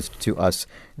vocalized to us,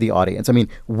 the audience. I mean,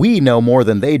 we know more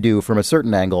than they do from a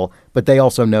certain angle, but they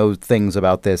also know things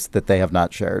about this that they have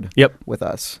not shared with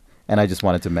us. And I just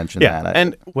wanted to mention that.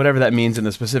 And whatever that means in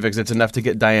the specifics, it's enough to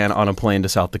get Diane on a plane to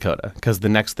South Dakota, because the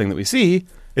next thing that we see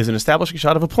is an establishing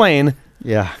shot of a plane.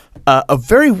 Yeah. A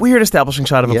very weird establishing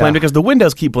shot of a plane, because the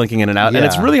windows keep blinking in and out. Yeah. And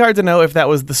it's really hard to know if that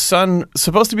was the sun,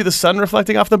 supposed to be the sun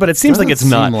reflecting off them, but it seems like it's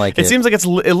not. It seems like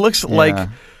it looks like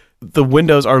the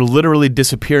windows are literally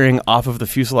disappearing off of the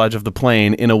fuselage of the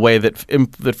plane in a way that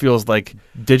feels like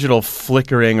digital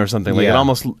flickering or something. Like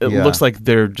it looks like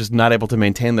they're just not able to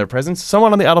maintain their presence.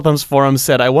 Someone on the Autothumbs forum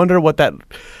said, "I wonder what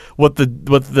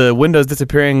the windows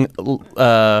disappearing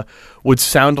would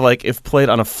sound like if played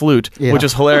on a flute," which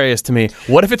is hilarious to me.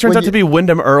 What if it turns out to be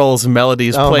Wyndham Earle's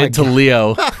melodies played to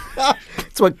Leo?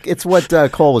 It's what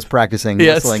Cole was practicing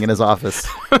whistling in his office.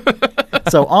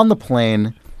 So on the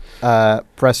plane, Tammy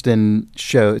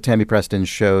Preston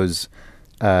shows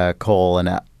Cole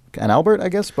and Albert, I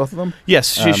guess, both of them.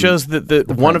 Yes, she shows that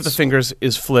one of the fingers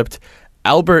is flipped.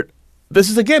 Albert, this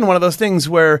is again one of those things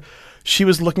where she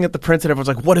was looking at the print and everyone's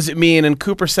like, what does it mean? And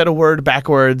Cooper said a word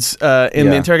backwards in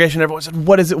the interrogation. Everyone said,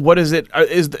 what is it? What is it?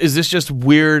 Is this just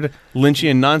weird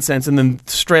Lynchian nonsense? And then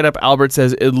straight up Albert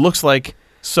says, it looks like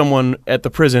someone at the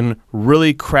prison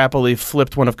really crappily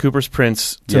flipped one of Cooper's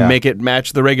prints to make it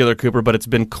match the regular Cooper, but it's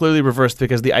been clearly reversed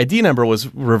because the ID number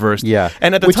was reversed. Yeah.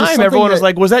 And at the time, everyone was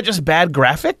like, was that just bad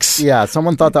graphics? Yeah,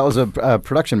 someone thought that was a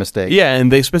production mistake. Yeah,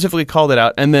 and they specifically called it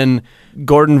out. And then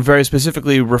Gordon very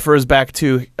specifically refers back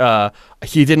to,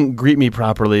 he didn't greet me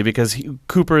properly because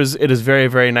Cooper's, it is very,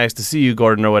 very nice to see you,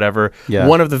 Gordon, or whatever. Yeah.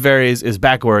 One of the varies is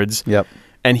backwards. Yep.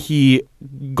 And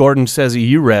Gordon says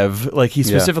 "you-rev," like he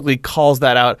specifically calls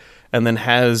that out, and then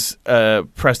has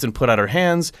Preston put out her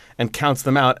hands and counts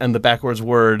them out, and the backwards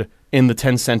word in the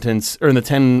 10-sentence or in the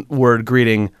 10-word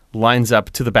greeting lines up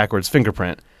to the backwards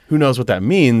fingerprint. Who knows what that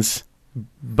means?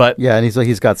 But and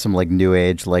he's got some like new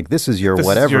age, like this is your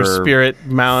whatever, is your spirit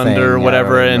mound thing, or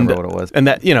whatever, I and what it was. And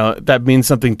that that means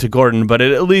something to Gordon, but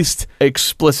it at least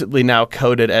explicitly now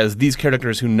coded as these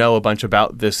characters who know a bunch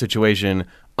about this situation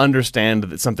understand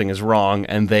that something is wrong,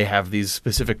 and they have these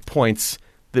specific points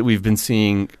that we've been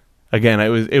seeing. Again,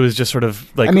 it was just sort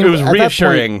of like, it was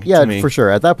reassuring to me. For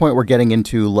sure. At that point, we're getting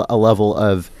into a level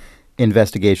of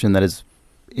investigation that is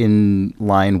in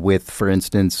line with, for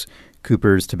instance,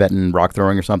 Cooper's Tibetan rock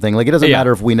throwing or something. Like, it doesn't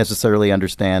matter if we necessarily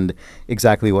understand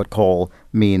exactly what Cole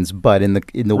means, but in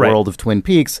the world of Twin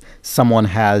Peaks, someone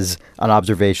has an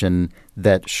observation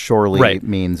that surely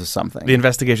means something. The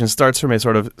investigation starts from a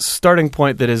sort of starting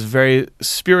point that is very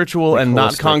spiritual and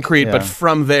not concrete, but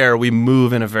from there we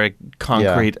move in a very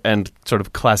concrete and sort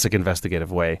of classic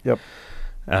investigative way. Yep.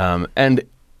 And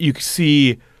you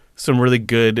see some really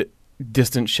good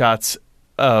distant shots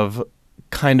of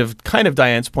kind of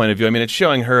Diane's point of view. I mean, it's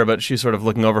showing her, but she's sort of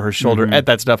looking over her shoulder at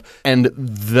that stuff. And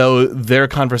though their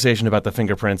conversation about the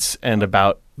fingerprints and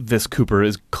about this Cooper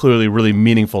is clearly really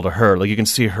meaningful to her, like you can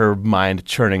see her mind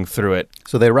churning through it.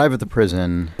 So they arrive at the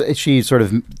prison. She sort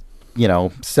of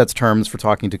sets terms for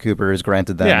talking to Cooper, is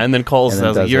granted them. Yeah, and then Cole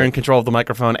says, does you're it. in control of the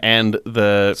microphone and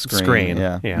the screen.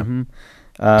 Yeah. Yeah.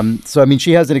 So, I mean,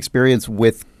 she has an experience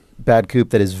with Bad Coop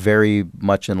that is very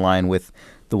much in line with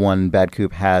the one Bad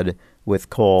Coop had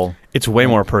with Cole. It's way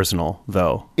more personal,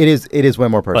 though. It is way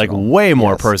more personal. Like, way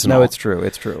more Yes. personal. No, it's true.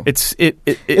 It's true. It's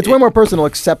way more personal,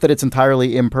 except that it's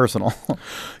entirely impersonal. Right?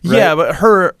 Yeah, but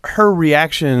her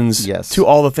reactions Yes. to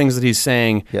all the things that he's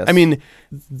saying. Yes. I mean,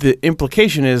 the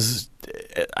implication is,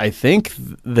 I think,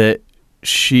 that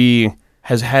she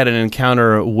has had an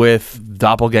encounter with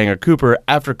Doppelganger Cooper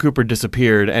after Cooper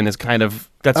disappeared, and is kind of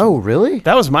Oh, really?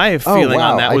 That was my feeling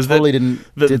wow. on that. Was I totally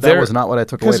that was not what I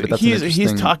took away. But that's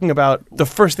he's talking about the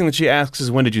first thing that she asks is,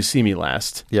 "When did you see me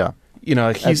last?" Yeah.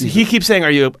 He keeps saying,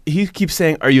 "Are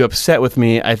you upset with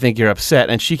me? I think you're upset."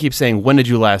 And she keeps saying, "When did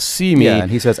you last see me?" Yeah, and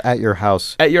he says, "At your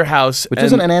house." At your house, which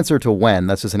isn't an answer to when.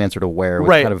 That's just an answer to where. Which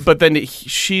right. Kind of, but then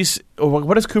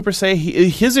what does Cooper say?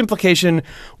 His implication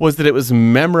was that it was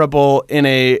memorable in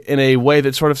a way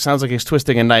that sort of sounds like he's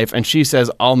twisting a knife, and she says,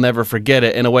 "I'll never forget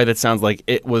it," in a way that sounds like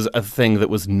it was a thing that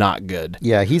was not good.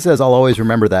 Yeah, he says, "I'll always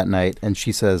remember that night," and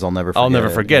she says, "I'll never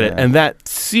forget it." And that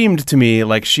seemed to me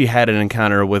like she had an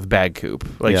encounter with Bad Coop.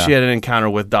 Like she had an encounter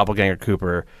with Doppelganger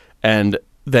Cooper, and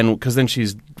then when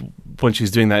she's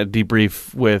doing that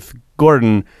debrief with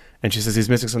Gordon, and she says he's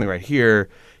missing something right here.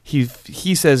 He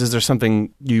says, "Is there something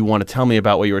you want to tell me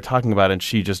about what you were talking about?" And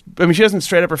she doesn't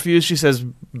straight up refuse. She says,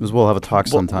 "We'll have a talk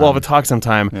sometime." We'll have a talk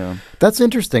sometime. Yeah. That's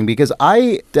interesting because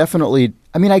I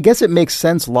guess it makes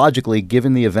sense logically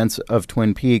given the events of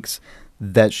Twin Peaks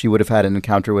that she would have had an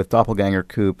encounter with Doppelganger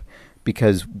Coop,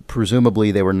 because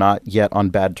presumably they were not yet on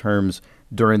bad terms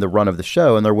during the run of the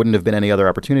show, and there wouldn't have been any other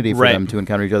opportunity for them to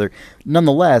encounter each other.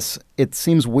 Nonetheless, it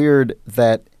seems weird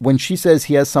that when she says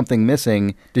he has something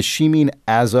missing, does she mean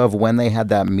as of when they had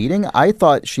that meeting? I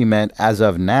thought she meant as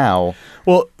of now.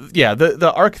 Well, yeah,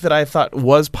 the arc that I thought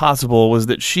was possible was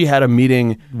that she had a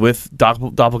meeting with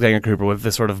Doppelganger Cooper,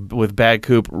 with Bad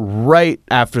Coop, right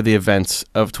after the events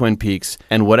of Twin Peaks,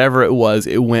 and whatever it was,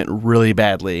 it went really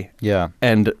badly. Yeah.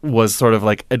 And was sort of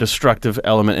like a destructive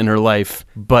element in her life.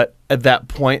 But at that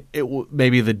point,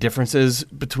 maybe the differences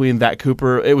between that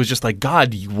Cooper, it was just like,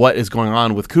 God, what is going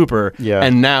on with Cooper? Yeah.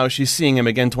 And now she's seeing him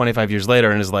again 25 years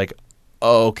later and is like,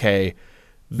 oh, okay.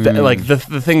 Like the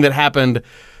thing that happened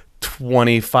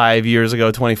 25 years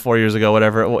ago, 24 years ago,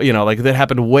 whatever, like that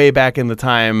happened way back in the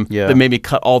time that made me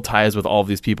cut all ties with all of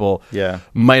these people. Yeah.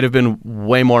 Might have been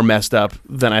way more messed up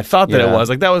than I thought that it was.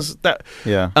 Like that.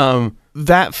 Yeah.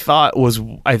 That thought was,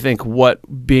 I think, what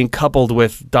being coupled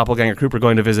with Doppelganger Cooper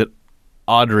going to visit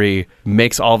Audrey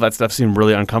makes all that stuff seem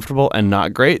really uncomfortable and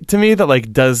not great to me. That,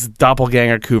 like, does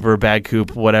Doppelganger Cooper, Bad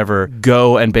Coop, whatever,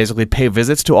 go and basically pay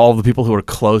visits to all of the people who are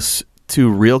close to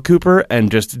real Cooper and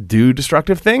just do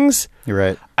destructive things? You're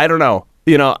right. I don't know.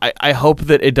 I hope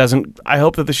that it doesn't. I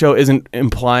hope that the show isn't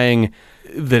implying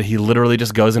that he literally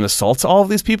just goes and assaults all of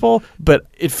these people. But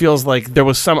it feels like there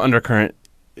was some undercurrent.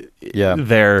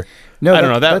 There. No, I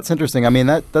don't know. That's interesting. I mean,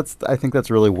 I think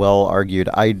that's really well argued.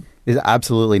 Is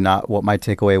absolutely not what my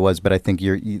takeaway was, but I think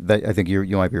you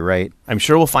might be right. I'm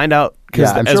sure we'll find out,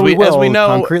 because as we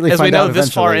know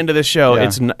this far into this show,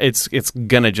 yeah. it's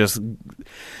gonna just.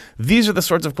 These are the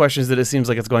sorts of questions that it seems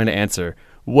like it's going to answer.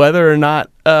 Whether or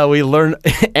not we learn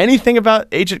anything about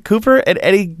Agent Cooper at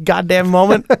any goddamn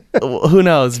moment, who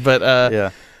knows? But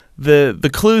the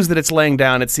clues that it's laying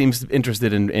down, it seems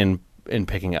interested in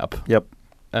picking up. Yep.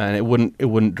 And it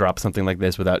wouldn't drop something like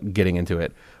this without getting into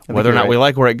it. Whether or not we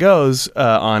like where it goes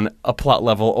on a plot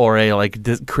level or a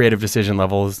creative decision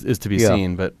level is to be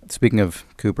seen. But speaking of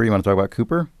Cooper, you want to talk about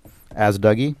Cooper as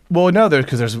Dougie? Well, no,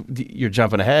 you're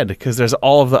jumping ahead because there's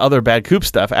all of the other Bad Coop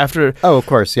stuff after. Oh, of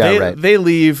course, yeah, right. They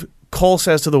leave. Cole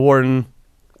says to the warden,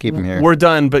 "Keep him here. We're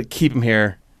done, but keep him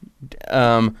here."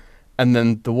 And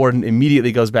then the warden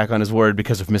immediately goes back on his word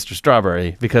because of Mr.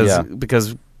 Strawberry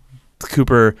because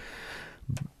Cooper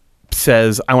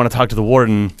says, "I want to talk to the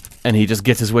warden," and he just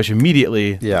gets his wish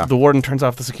immediately. Yeah. The warden turns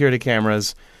off the security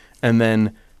cameras, and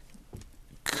then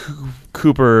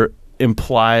Cooper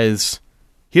implies...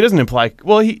 He doesn't imply...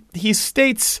 Well, he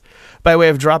states, by way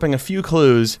of dropping a few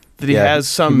clues, that he has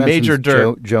some major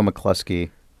dirt... Joe McCluskey.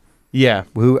 Yeah.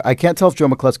 Who I can't tell if Joe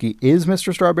McCluskey is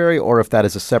Mr. Strawberry or if that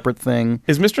is a separate thing.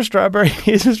 Is Mr.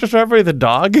 Strawberry the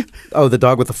dog? Oh, the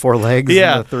dog with the 4 legs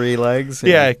and the 3 legs?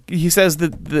 Yeah. He says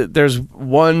that there's the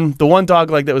one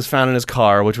dog leg that was found in his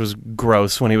car, which was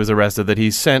gross when he was arrested, that he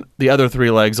sent the other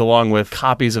 3 legs along with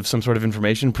copies of some sort of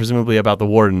information, presumably about the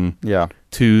warden. Yeah.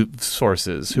 to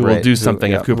sources who will do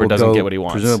something if Cooper doesn't get what he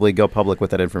wants. Presumably go public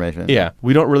with that information. Yeah.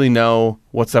 We don't really know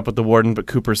what's up with the warden, but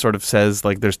Cooper sort of says,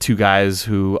 like, there's two guys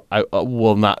who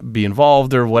will not be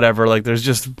involved or whatever. Like, there's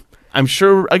just, I'm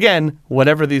sure, again,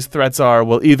 whatever these threats are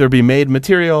will either be made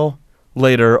material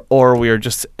later, or we are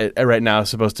just right now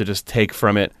supposed to just take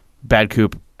from it Bad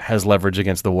Coop has leverage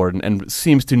against the warden and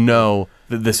seems to know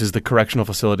that this is the correctional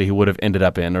facility he would have ended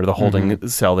up in, or the holding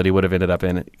cell that he would have ended up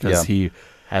in, because he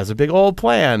has a big old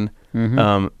plan.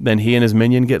 Then he and his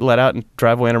minion get let out and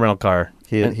drive away in a rental car.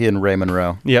 He and Ray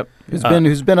Monroe. Yep.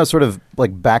 Who's been a sort of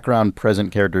like background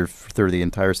present character through the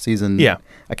entire season. Yeah.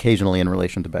 Occasionally in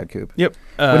relation to Bad Coop. Yep.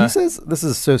 When he says, this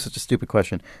is such a stupid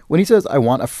question. When he says, I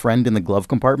want a friend in the glove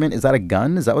compartment, is that a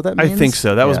gun? Is that what that means? I think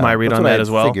so. That was my read on that as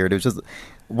well. Figured. It was just,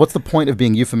 what's the point of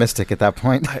being euphemistic at that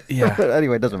point? Yeah.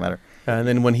 Anyway, it doesn't matter. And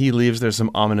then when he leaves, there's some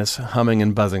ominous humming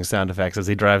and buzzing sound effects as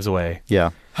he drives away.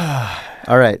 Yeah.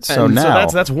 All right. So now.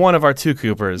 So that's one of our two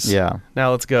Coopers. Yeah.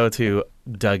 Now let's go to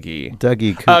Dougie.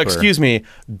 Dougie Cooper. Excuse me.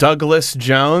 Douglas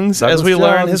Jones, as we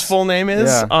learn his full name is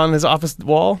on his office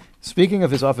wall. Speaking of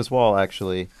his office wall,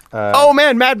 actually. Oh,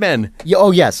 man, Mad Men.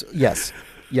 Yes.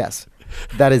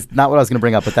 That is not what I was going to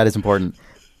bring up, but that is important.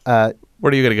 Where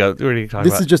are you going to go? What are you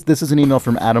talking about? This is an email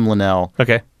from Adam Linnell.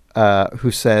 Okay.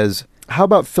 Who says, how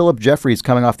about Philip Jeffries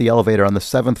coming off the elevator on the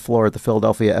 7th floor at the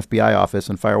Philadelphia FBI office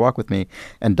in Fire Walk with Me,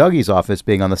 and Dougie's office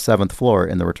being on the 7th floor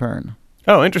in The Return?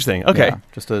 Oh, interesting. Okay. Yeah,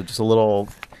 just a little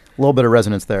bit of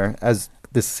resonance there, as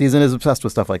this season is obsessed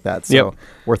with stuff like that. So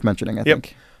worth mentioning, I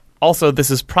think. Also, this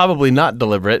is probably not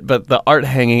deliberate, but the art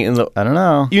hanging in the... I don't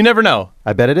know. You never know.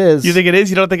 I bet it is. You think it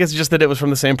is? You don't think it's just that it was from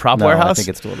the same prop warehouse? I think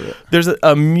it's deliberate. There's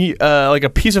a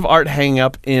piece of art hanging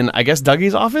up in, I guess,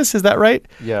 Dougie's office. Is that right?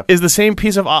 Yeah. Is the same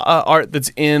piece of art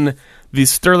that's in the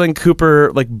Sterling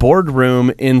Cooper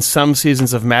boardroom in some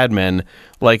seasons of Mad Men,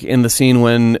 like in the scene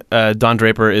when Don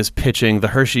Draper is pitching the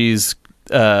Hershey's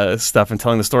stuff and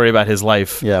telling the story about his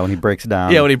life. Yeah, when he breaks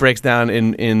down. Yeah, when he breaks down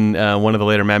in one of the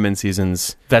later Mad Men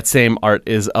seasons. That same art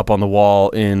is up on the wall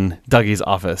in Dougie's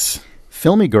office.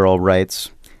 Filmy Girl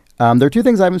writes, there are two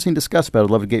things I haven't seen discussed, but I'd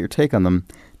love to get your take on them.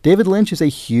 David Lynch is a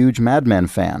huge Mad Men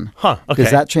fan. Huh, okay.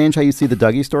 Does that change how you see the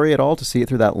Dougie story at all, to see it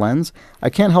through that lens? I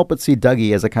can't help but see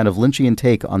Dougie as a kind of Lynchian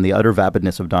take on the utter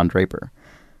vapidness of Don Draper.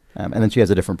 And then she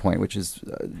has a different point, which is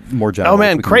more general. Oh,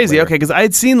 man, crazy. Okay, because I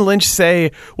had seen Lynch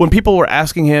say, when people were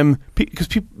asking him, because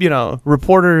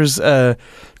reporters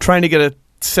trying to get a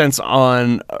sense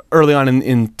on, early on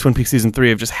in Twin Peaks Season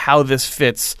 3, of just how this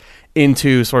fits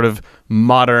into sort of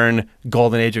modern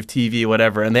golden age of TV,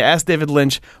 whatever. And they asked David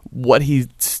Lynch what he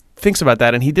thinks about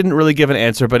that, and he didn't really give an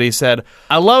answer, but he said,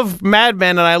 I love Mad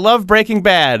Men and I love Breaking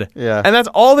Bad. Yeah. And that's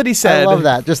all that he said. I love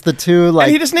that. Just the two, and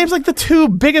he just names the two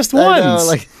biggest ones. I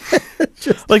know,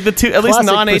 just the two, at least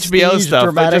non-HBO stuff.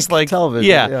 Dramatic just television.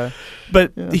 Yeah.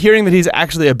 But hearing that he's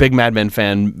actually a big Mad Men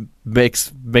fan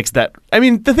makes that. I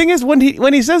mean, the thing is, when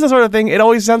he says that sort of thing, it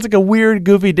always sounds like a weird,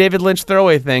 goofy David Lynch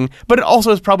throwaway thing. But it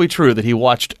also is probably true that he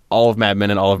watched all of Mad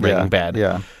Men and all of Breaking Bad.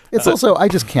 Yeah. It's also, I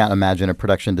just can't imagine a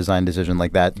production design decision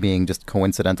like that being just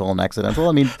coincidental and accidental.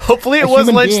 I mean, hopefully it was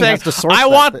Lynch saying, I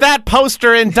want that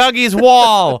poster in Dougie's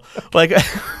wall.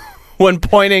 When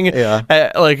pointing,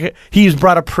 he's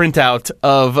brought a printout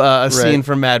of a scene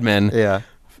from Mad Men. Yeah.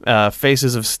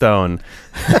 Faces of Stone.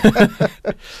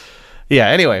 Yeah,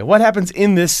 anyway, what happens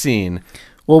in this scene?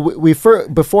 Well,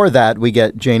 before that, we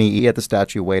get Janie E. at the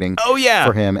statue waiting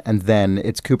for him, and then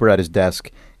it's Cooper at his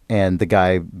desk, and the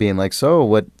guy being like, so,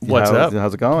 what's up?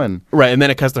 How's it going? Right, and then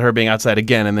it cuts to her being outside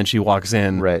again, and then she walks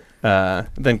in. Right.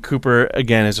 Then Cooper,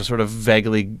 again, is just sort of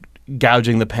vaguely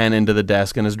gouging the pen into the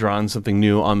desk and has drawn something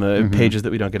new on the pages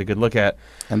that we don't get a good look at.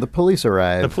 And the police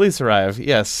arrive.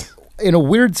 Yes. In a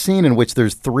weird scene in which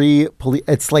there's three police...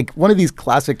 It's like one of these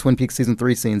classic Twin Peaks Season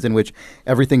 3 scenes in which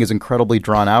everything is incredibly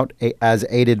drawn out, as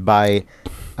aided by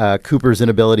Cooper's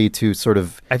inability to sort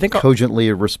of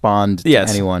cogently respond to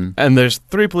anyone. And there's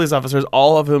three police officers,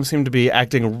 all of whom seem to be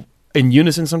acting in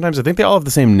unison sometimes. I think they all have the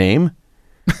same name.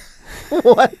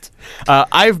 What?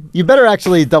 You better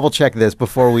actually double-check this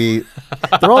before we...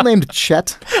 They're all named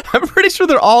Chet? I'm pretty sure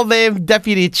they're all named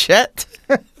Deputy Chet.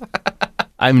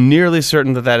 I'm nearly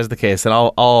certain that is the case, and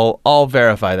I'll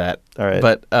verify that. All right.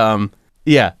 But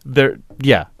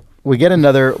We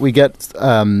get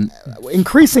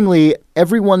increasingly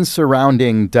everyone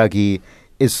surrounding Dougie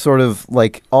is sort of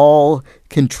like all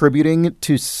contributing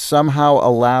to somehow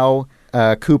allow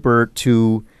Cooper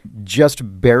to just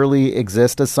barely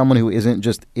exist as someone who isn't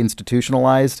just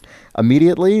institutionalized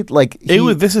immediately.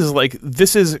 This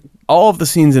is all of the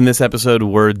scenes in this episode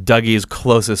were Dougie's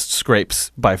closest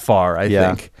scrapes by far, I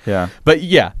think. Yeah. But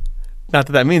yeah, Not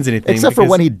that means anything. Except for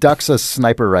when he ducks a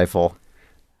sniper rifle.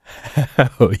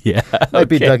 Oh, yeah. Might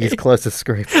be Dougie's closest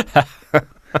scrape.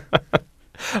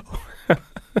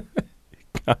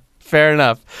 Fair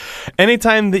enough.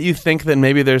 Anytime that you think that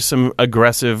maybe there's some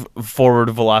aggressive forward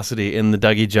velocity in the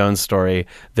Dougie Jones story,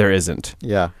 there isn't.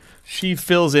 Yeah. She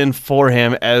fills in for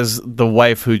him as the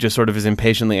wife who just sort of is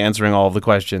impatiently answering all of the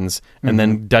questions. And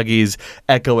then Dougie's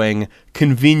echoing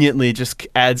conveniently just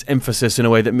adds emphasis in a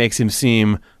way that makes him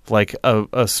seem like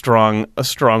a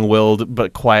strong-willed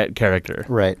but quiet character.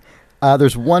 Right.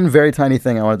 There's one very tiny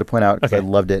thing I wanted to point out because Okay. I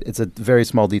loved it. It's a very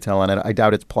small detail on it. I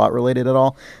doubt it's plot related at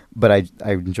all, but I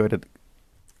enjoyed it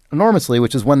enormously,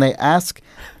 which is when they ask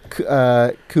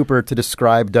Cooper to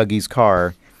describe Dougie's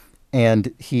car,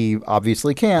 and he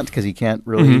obviously can't because he can't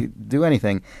really do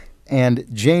anything. And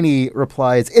Janie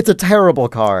replies, "It's a terrible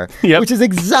car," which is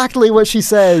exactly what she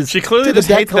says. She clearly to the just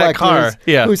debt hates that car. collectors,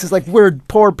 Yeah. who's just like, "We're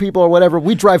poor people or whatever.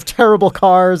 We drive terrible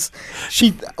cars."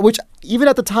 Which even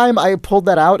at the time I pulled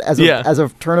that out as a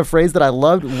turn of phrase that I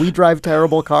loved. We drive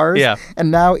terrible cars. Yeah.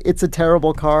 And now it's a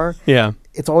terrible car. Yeah.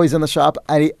 It's always in the shop.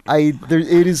 It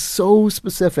is so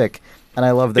specific. And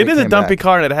I love that It is a came dumpy back.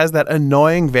 car, and it has that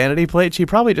annoying vanity plate. She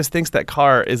probably just thinks that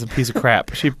car is a piece of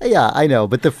crap. Yeah, I know,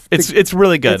 but it's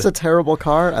really good. It's a terrible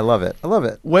car. I love it.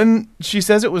 When she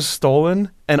says it was stolen,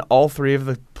 and all three of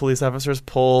the police officers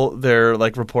pull their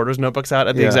reporters' notebooks out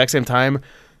at the exact same time,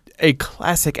 a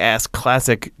classic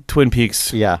Twin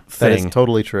Peaks Yeah, thing. that is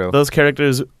totally true. Those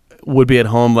characters would be at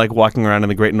home, walking around in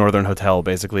the Great Northern Hotel,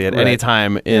 basically at any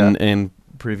time in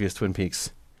previous Twin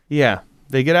Peaks. Yeah,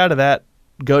 they get out of that,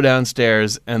 go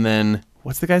downstairs, and then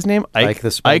what's the guy's name? Ike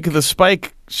the Spike. Ike the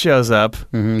Spike shows up.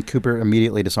 Cooper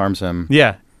immediately disarms him.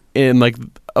 Yeah, in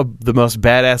the most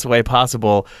badass way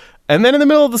possible. And then in the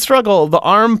middle of the struggle, the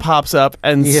arm pops up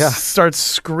and starts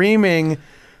screaming,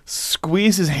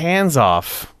 "Squeeze his hands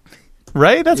off."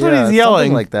 Right? That's what he's yelling.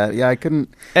 Something like that. Yeah, I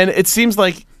couldn't. And it seems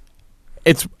like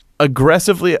it's an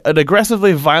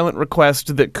aggressively violent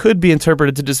request that could be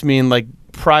interpreted to just mean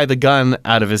pry the gun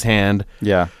out of his hand.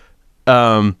 Yeah.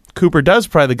 Cooper does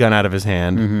pry the gun out of his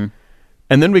hand.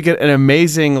 And then we get an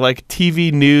amazing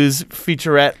TV news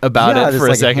featurette about it for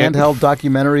a second. Handheld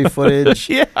documentary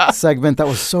footage segment. That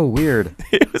was so weird.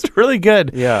 It was really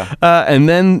good. Yeah. And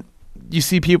then you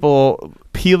see people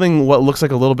peeling what looks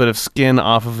like a little bit of skin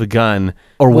off of the gun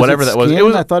or whatever that was. Skin? It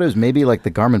was. I thought it was maybe the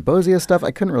Garmin Bosia stuff.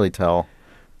 I couldn't really tell.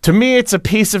 To me, it's a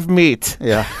piece of meat.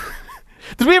 Yeah.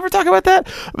 Did we ever talk about that?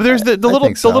 There's the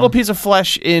little piece of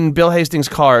flesh in Bill Hastings'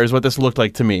 car is what this looked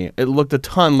like to me. It looked a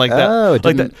ton like that. Oh, it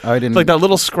like didn't. that, I didn't. Like that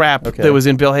little scrap that was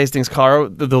in Bill Hastings' car.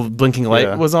 The blinking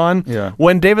light was on. Yeah.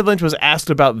 When David Lynch was asked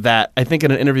about that, I think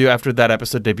in an interview after that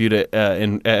episode debuted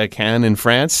at Cannes in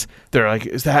France, they're like,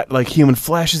 "Is that human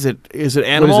flesh? Is it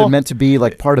animal? What is it meant to be?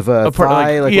 Part of a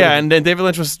thigh? And then David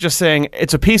Lynch was just saying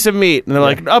it's a piece of meat, and they're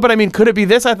like, "Oh, but I mean, could it be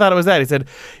this? I thought it was that." He said.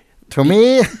 To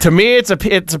me, it's a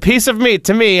piece of meat.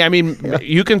 To me, I mean,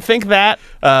 you can think that,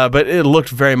 but it looked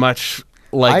very much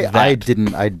like that. I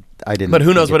didn't. But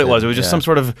who knows what it was? It was just some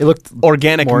sort of it looked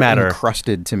organic more matter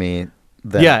encrusted to me.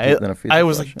 Than a piece I of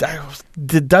was flesh.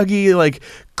 did Dougie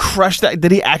crush that?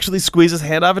 Did he actually squeeze his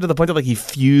hand off it to the point that he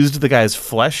fused the guy's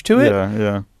flesh to it?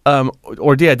 Yeah.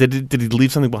 Did he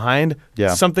leave something behind?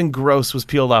 Yeah. Something gross was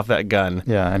peeled off that gun.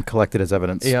 Yeah, and collected as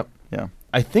evidence. Yep. Yeah.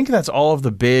 I think that's all of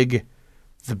the big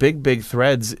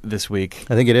threads this week.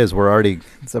 I think it is.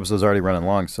 This episode's already running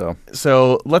long, so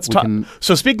let's talk.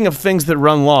 So speaking of things that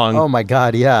run long, oh my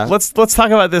god, yeah. Let's talk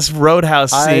about this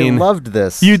roadhouse scene. I loved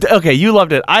this. You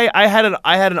loved it. I had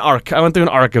an arc. I went through an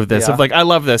arc of this of I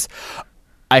love this.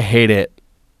 I hate it.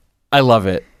 I love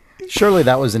it. Surely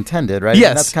that was intended, right? Yes.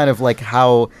 And that's kind of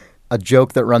how a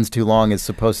joke that runs too long is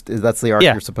that's the arc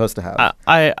you're supposed to have.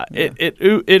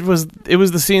 It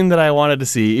was the scene that I wanted to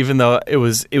see, even though it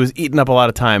was eating up a lot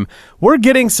of time. We're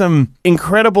getting some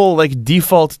incredible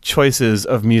default choices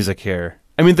of music here.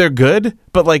 I mean, they're good,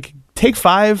 but Take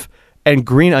 5 and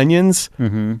Green Onions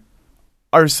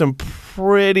are some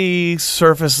pretty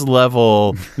surface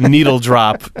level needle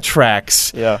drop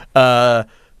tracks. Yeah.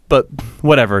 But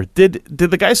whatever. Did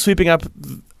the guy sweeping up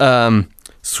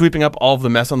all of the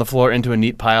mess on the floor into a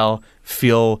neat pile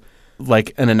feel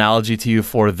like an analogy to you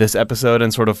for this episode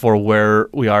and sort of for where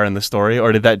we are in the story,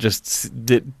 or did that just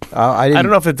I don't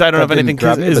know if anything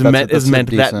is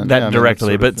meant that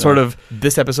directly, but sort of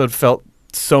this episode felt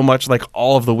so much like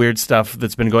all of the weird stuff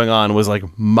that's been going on was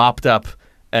mopped up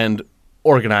and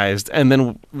organized, and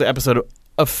then the episode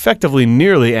effectively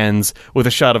nearly ends with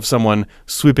a shot of someone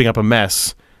sweeping up a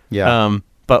mess. Yeah.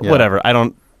 But whatever.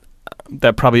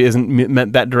 That probably isn't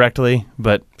meant that directly,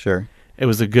 but sure. It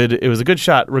was a good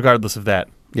shot regardless of that.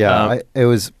 Yeah,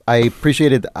 I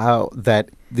appreciated how that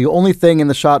the only thing in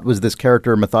the shot was this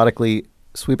character methodically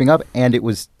sweeping up, and it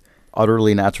was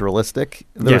utterly naturalistic.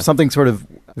 There was something sort of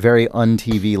very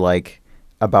un-TV like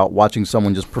about watching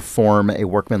someone just perform a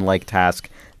workman-like task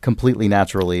completely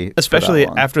naturally. Especially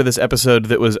after this episode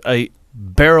that was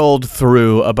barreled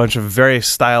through a bunch of very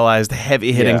stylized,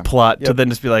 heavy-hitting plot to then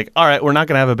just be like, all right, we're not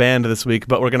going to have a band this week,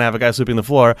 but we're going to have a guy sweeping the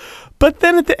floor. But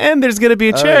then at the end, there's going to be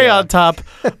a cherry on top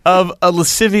of a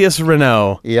lascivious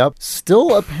Renault. Yep.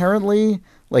 Still apparently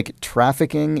like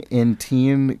trafficking in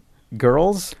teen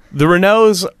girls. The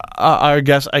Renaults are,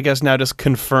 I guess, now just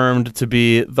confirmed to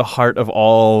be the heart of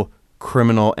all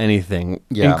criminal anything,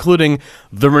 including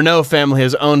the Renault family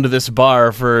has owned this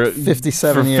bar for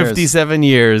 57 years. 57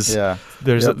 years. Yeah.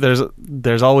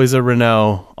 There's always a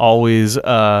Renault, always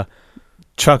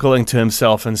chuckling to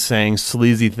himself and saying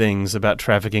sleazy things about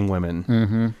trafficking women.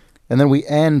 Mm-hmm. And then we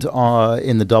end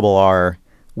in the double R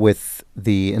with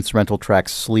the instrumental track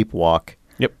Sleepwalk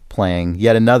playing.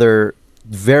 Yet another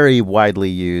very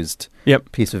widely used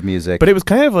piece of music. But it was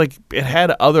kind of like it had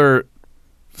other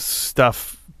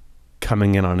stuff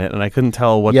coming in on it, and I couldn't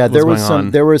tell what was going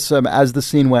on. There was some, as the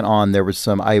scene went on, there was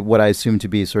some, what I assume to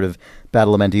be sort of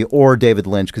Badalamenti or David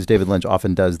Lynch, because David Lynch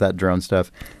often does that drone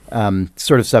stuff,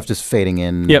 sort of stuff just fading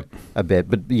in a bit.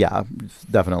 But yeah,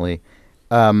 definitely.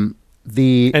 And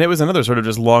it was another sort of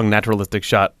just long naturalistic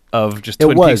shot of just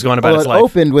Twin Peaks going about its life. It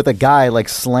opened with a guy like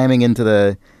slamming into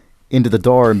the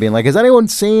door and being like, has anyone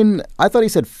seen, I thought he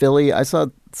said Philly. I saw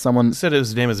someone said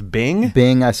his name is Bing.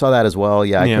 Bing, I saw that as well.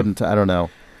 Yeah, I don't know.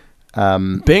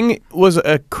 Bing was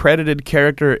a credited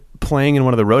character playing in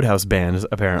one of the Roadhouse bands,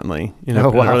 apparently. In an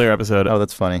earlier episode. Oh,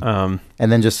 that's funny.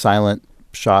 And then just silent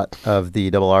shot of the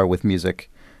double R with music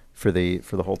for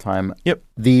the whole time. Yep.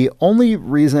 The only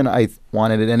reason I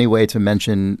wanted it anyway to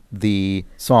mention the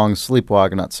song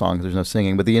Sleepwalk, not song, there's no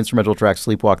singing, but the instrumental track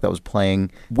Sleepwalk that was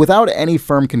playing without any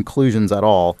firm conclusions at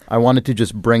all. I wanted to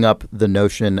just bring up the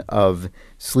notion of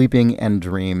sleeping and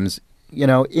dreams. You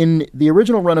know, in the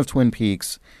original run of Twin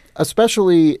Peaks,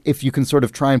 especially if you can sort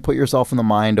of try and put yourself in the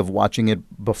mind of watching it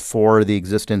before the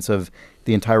existence of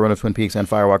the entire run of Twin Peaks and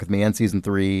Fire Walk with Me and Season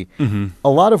 3, a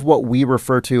lot of what we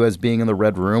refer to as being in the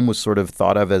Red Room was sort of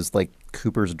thought of as like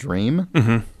Cooper's dream.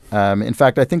 In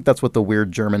fact, I think that's what the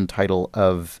weird German title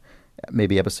of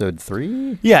maybe episode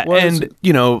 3 was. And,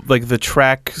 you know, like the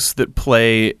tracks that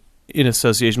play in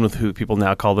association with who people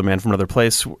now call the Man from Another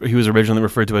Place. He was originally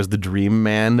referred to as the Dream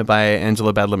Man by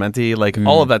Angela Badalamenti, like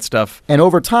all of that stuff. And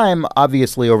over time,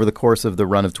 obviously over the course of the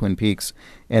run of Twin Peaks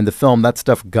and the film, that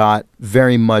stuff got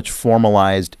very much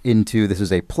formalized into this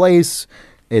is a place.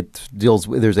 It deals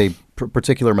with, there's a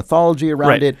particular mythology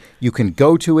around it. You can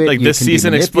go to it. Like you this can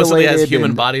season explicitly has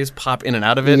human and bodies pop in and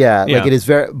out of it. Yeah, like it is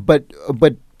very, but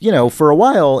you know, for a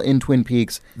while in Twin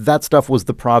Peaks, that stuff was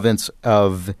the province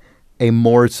of a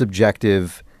more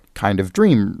subjective kind of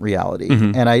dream reality.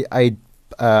 And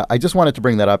I just wanted to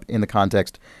bring that up in the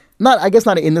context,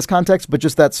 not in this context, but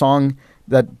just that song,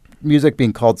 that music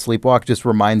being called Sleepwalk just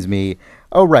reminds me,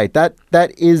 oh, right, that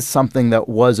is something that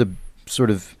was a sort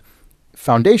of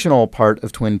foundational part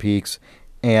of Twin Peaks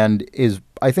and is,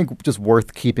 I think, just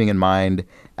worth keeping in mind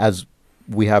as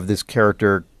we have this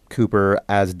character, Cooper,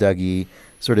 as Dougie,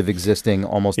 sort of existing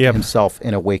almost himself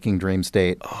in a waking dream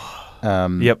state.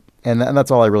 And that's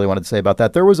all I really wanted to say about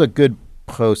that. There was a good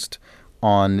post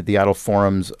on the Idle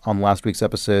forums on last week's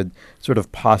episode sort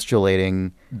of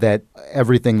postulating that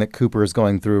everything that Cooper is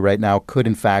going through right now could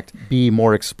in fact be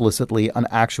more explicitly an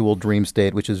actual dream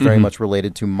state, which is very much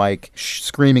related to Mike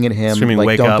screaming at him,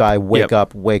 like, don't die, wake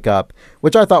up, wake up,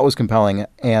 which I thought was compelling.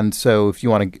 And so if you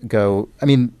want to go, I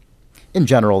mean, in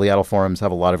general, the Idle forums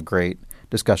have a lot of great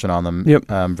discussion on them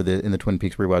in the Twin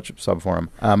Peaks Rewatch subforum.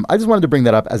 I just wanted to bring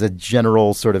that up as a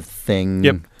general sort of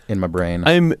thing in my brain.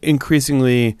 I'm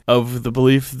increasingly of the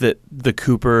belief that the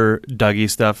Cooper Dougie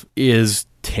stuff is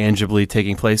tangibly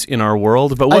taking place in our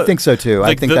world. But I think so too.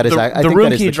 Like I think that is the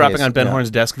room key dropping on Ben Horn's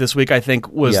desk this week, I think,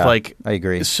 was I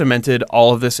agree. Cemented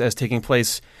all of this as taking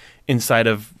place inside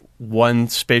of one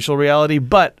spatial reality,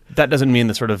 but that doesn't mean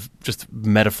that sort of just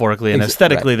metaphorically and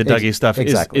aesthetically the Dougie stuff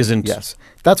isn't. Yes,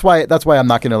 that's why I'm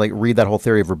not going to like read that whole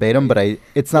theory verbatim. But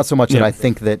it's not so much that I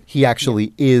think that he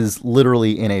actually is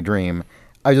literally in a dream.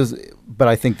 But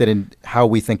I think that in how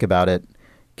we think about it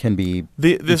can be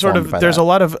the sort of there's a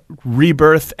lot of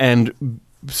rebirth and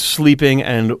sleeping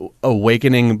and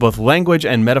awakening both language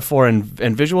and metaphor and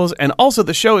visuals. And also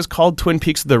the show is called Twin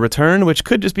Peaks The Return, which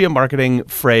could just be a marketing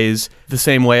phrase the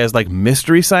same way as like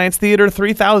Mystery Science Theater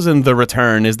 3000 The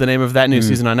Return is the name of that new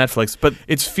season on Netflix. But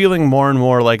it's feeling more and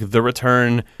more like The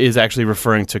Return is actually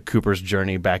referring to Cooper's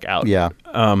journey back out. Yeah.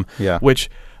 Which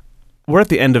we're at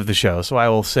the end of the show, so I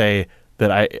will say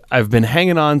that I've been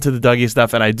hanging on to the Dougie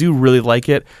stuff, and I do really like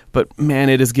it, but man,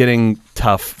 it is getting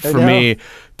tough for me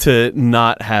to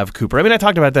not have Cooper. I mean, I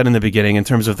talked about that in the beginning in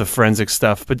terms of the forensic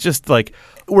stuff, but just like,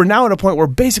 we're now at a point where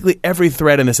basically every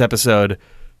thread in this episode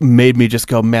made me just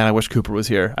go, man, I wish Cooper was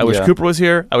here. I wish Cooper was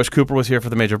here. I wish Cooper was here for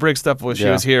the Major Briggs stuff. I wish he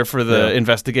was here for the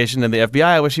investigation in the FBI.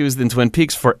 I wish he was in Twin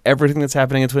Peaks for everything that's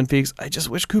happening in Twin Peaks. I just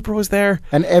wish Cooper was there.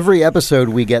 And every episode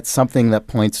we get something that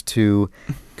points to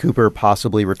Cooper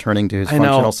possibly returning to his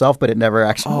functional self, but it never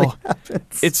actually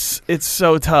happens. It's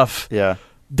so tough. Yeah.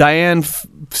 Diane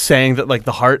saying that like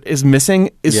the heart is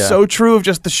missing is so true of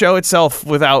just the show itself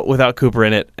without Cooper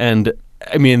in it. And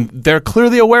I mean, they're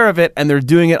clearly aware of it and they're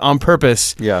doing it on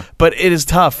purpose. Yeah. But it is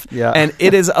tough. Yeah. And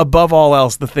it is above all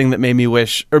else the thing that makes me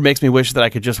wish that I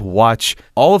could just watch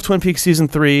all of Twin Peaks season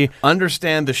 3,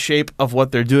 understand the shape of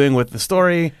what they're doing with the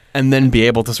story, and then be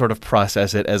able to sort of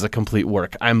process it as a complete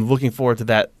work. I'm looking forward to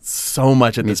that so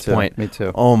much at this point. Me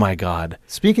too. Oh my God.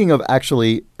 Speaking of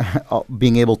actually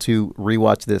being able to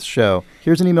rewatch this show,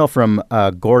 here's an email from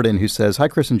Gordon who says, "Hi,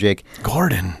 Chris and Jake.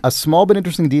 Gordon. A small but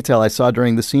interesting detail I saw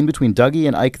during the scene between Dougie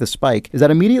and Ike the Spike is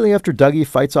that immediately after Dougie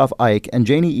fights off Ike and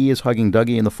Janie E. is hugging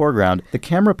Dougie in the foreground, the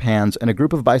camera pans and a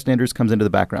group of bystanders comes into the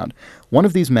background. One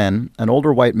of these men, an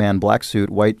older white man, black suit,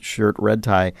 white shirt, red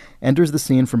tie, enters the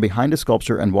scene from behind a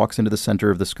sculpture and walks into the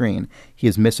center of the screen. He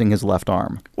is missing his left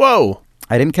arm." Whoa.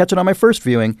 I didn't catch it on my first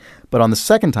viewing, but on the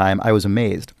second time, I was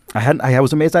amazed. I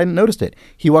was amazed I hadn't noticed it.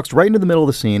 He walks right into the middle of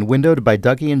the scene, windowed by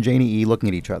Dougie and Janie E. looking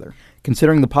at each other.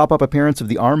 Considering the pop-up appearance of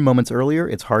the arm moments earlier,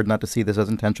 it's hard not to see this as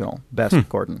intentional. Best,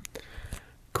 Gordon.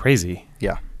 Crazy.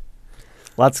 Yeah.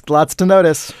 Lots to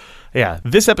notice. Yeah.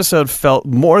 This episode felt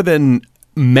more than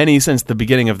many since the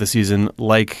beginning of the season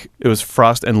like it was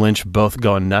Frost and Lynch both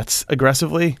going nuts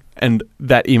aggressively. And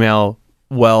that email,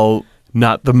 well,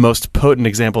 not the most potent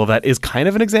example of that, is kind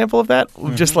of an example of that.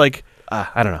 Just like,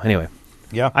 I don't know. Anyway.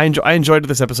 Yeah. I enjoyed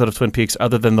this episode of Twin Peaks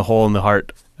other than the hole in the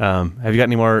heart. Have you got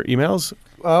any more emails?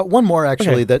 One more,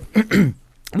 actually, that this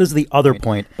is the other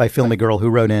point by Filmy Girl who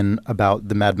wrote in about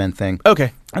the Mad Men thing.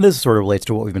 Okay. And this sort of relates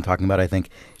to what we've been talking about, I think.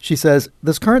 She says,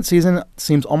 "This current season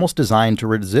seems almost designed to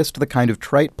resist the kind of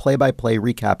trite play-by-play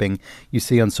recapping you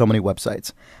see on so many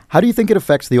websites. How do you think it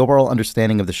affects the overall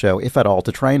understanding of the show, if at all,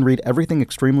 to try and read everything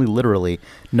extremely literally,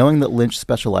 knowing that Lynch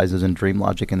specializes in dream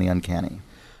logic and the uncanny?"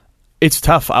 It's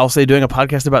tough. I'll say doing a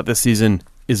podcast about this season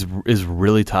is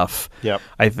really tough. Yep.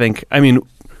 I mean,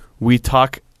 we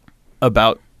talk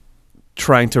about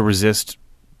trying to resist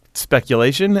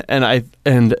speculation,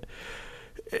 and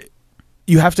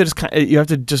you have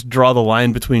to just draw the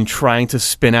line between trying to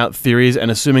spin out theories and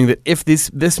assuming that if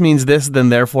this means this, then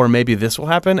therefore maybe this will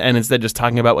happen, and instead just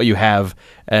talking about what you have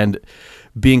and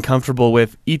being comfortable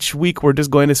with each week we're just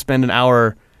going to spend an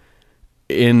hour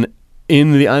in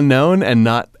the unknown and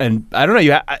I don't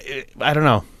know. I don't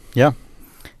know. Yeah.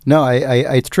 No,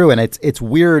 I it's true, and it's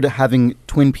weird having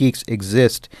Twin Peaks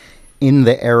exist in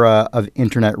the era of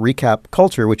internet recap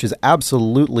culture, which is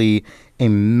absolutely a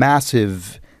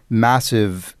massive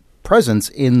presence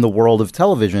in the world of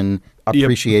television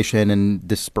appreciation and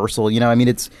dispersal. You know, I mean,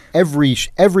 it's every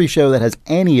show that has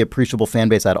any appreciable fan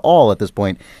base at all at this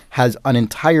point has an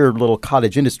entire little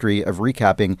cottage industry of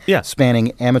recapping,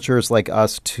 spanning amateurs like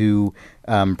us to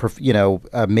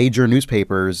major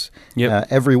newspapers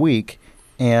every week,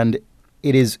 and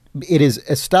it is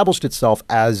established itself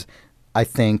as, I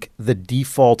think, the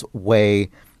default way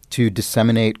to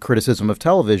disseminate criticism of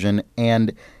television,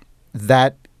 and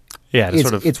that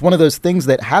it's one of those things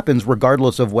that happens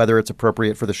regardless of whether it's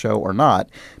appropriate for the show or not,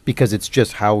 because it's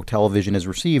just how television is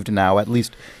received now, at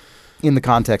least in the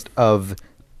context of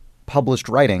published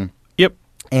writing. Yep.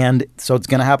 And so it's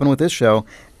going to happen with this show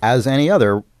as any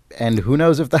other. And who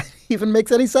knows if that even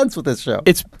makes any sense with this show.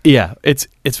 It's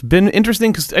been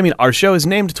interesting because, I mean, our show is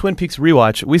named Twin Peaks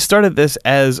Rewatch. We started this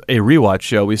as a rewatch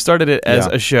show. We started it as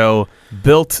a show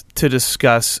built to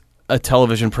discuss a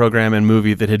television program and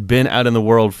movie that had been out in the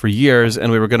world for years, and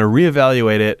we were going to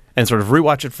reevaluate it and sort of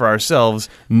rewatch it for ourselves,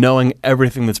 knowing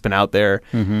everything that's been out there.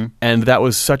 Mm-hmm. And that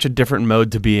was such a different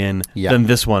mode to be in than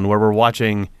this one, where we're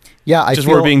watching,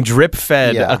 we're being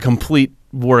drip-fed a complete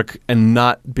work and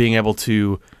not being able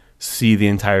to see the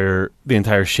entire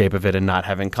shape of it and not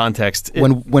having context.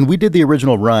 When we did the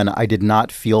original run, I did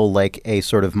not feel like a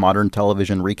sort of modern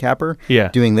television recapper. Yeah.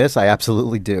 Doing this, I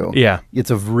absolutely do. Yeah. It's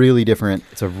a really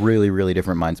really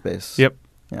different mind space. Yep.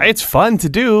 Yeah. It's fun to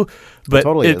do, but It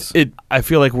totally is. I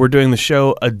feel like we're doing the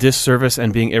show a disservice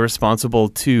and being irresponsible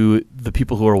to the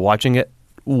people who are watching it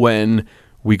when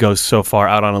we go so far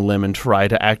out on a limb and try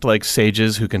to act like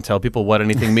sages who can tell people what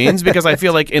anything means, because I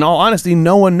feel like, in all honesty,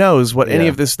 no one knows what any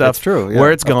of this stuff, that's true. Yeah,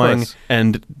 where it's of going, course.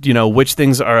 and which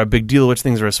things are a big deal, which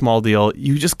things are a small deal.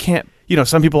 You just can't.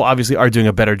 Some people obviously are doing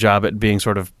a better job at being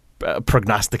sort of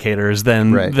prognosticators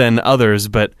than others,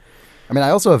 but. I mean, I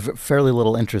also have fairly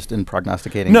little interest in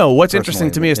prognosticating. No, what's personally,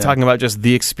 interesting to me is talking about just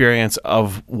the experience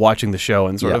of watching the show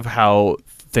and sort of how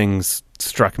things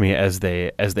struck me as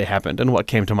they happened and what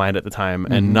came to mind at the time,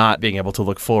 and not being able to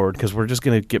look forward because we're just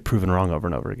going to get proven wrong over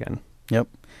and over again. Yep.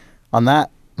 On that,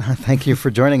 thank you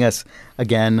for joining us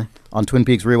again on Twin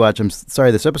Peaks Rewatch. I'm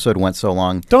sorry this episode went so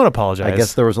long. Don't apologize. I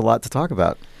guess there was a lot to talk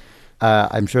about.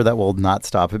 I'm sure that will not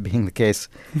stop it being the case.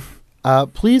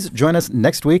 Please join us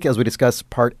next week as we discuss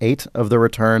Part 8 of The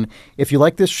Return. If you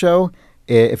like this show,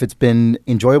 if it's been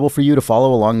enjoyable for you to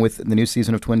follow along with the new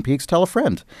season of Twin Peaks, tell a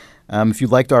friend. If you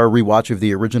liked our rewatch of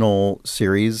the original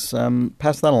series,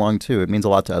 pass that along too. It means a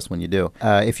lot to us when you do.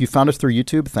 If you found us through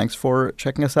YouTube, thanks for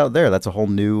checking us out there. That's a whole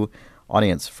new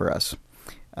audience for us.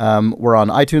 We're on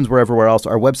iTunes, wherever else.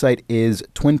 Our website is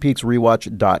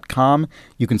twinpeaksrewatch.com.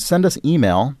 You can send us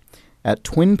email at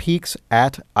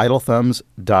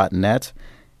twinpeaks@idlethumbs.net.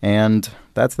 And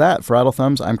that's that. For Idle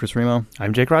Thumbs, I'm Chris Remo.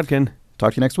 I'm Jake Rodkin.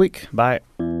 Talk to you next week. Bye.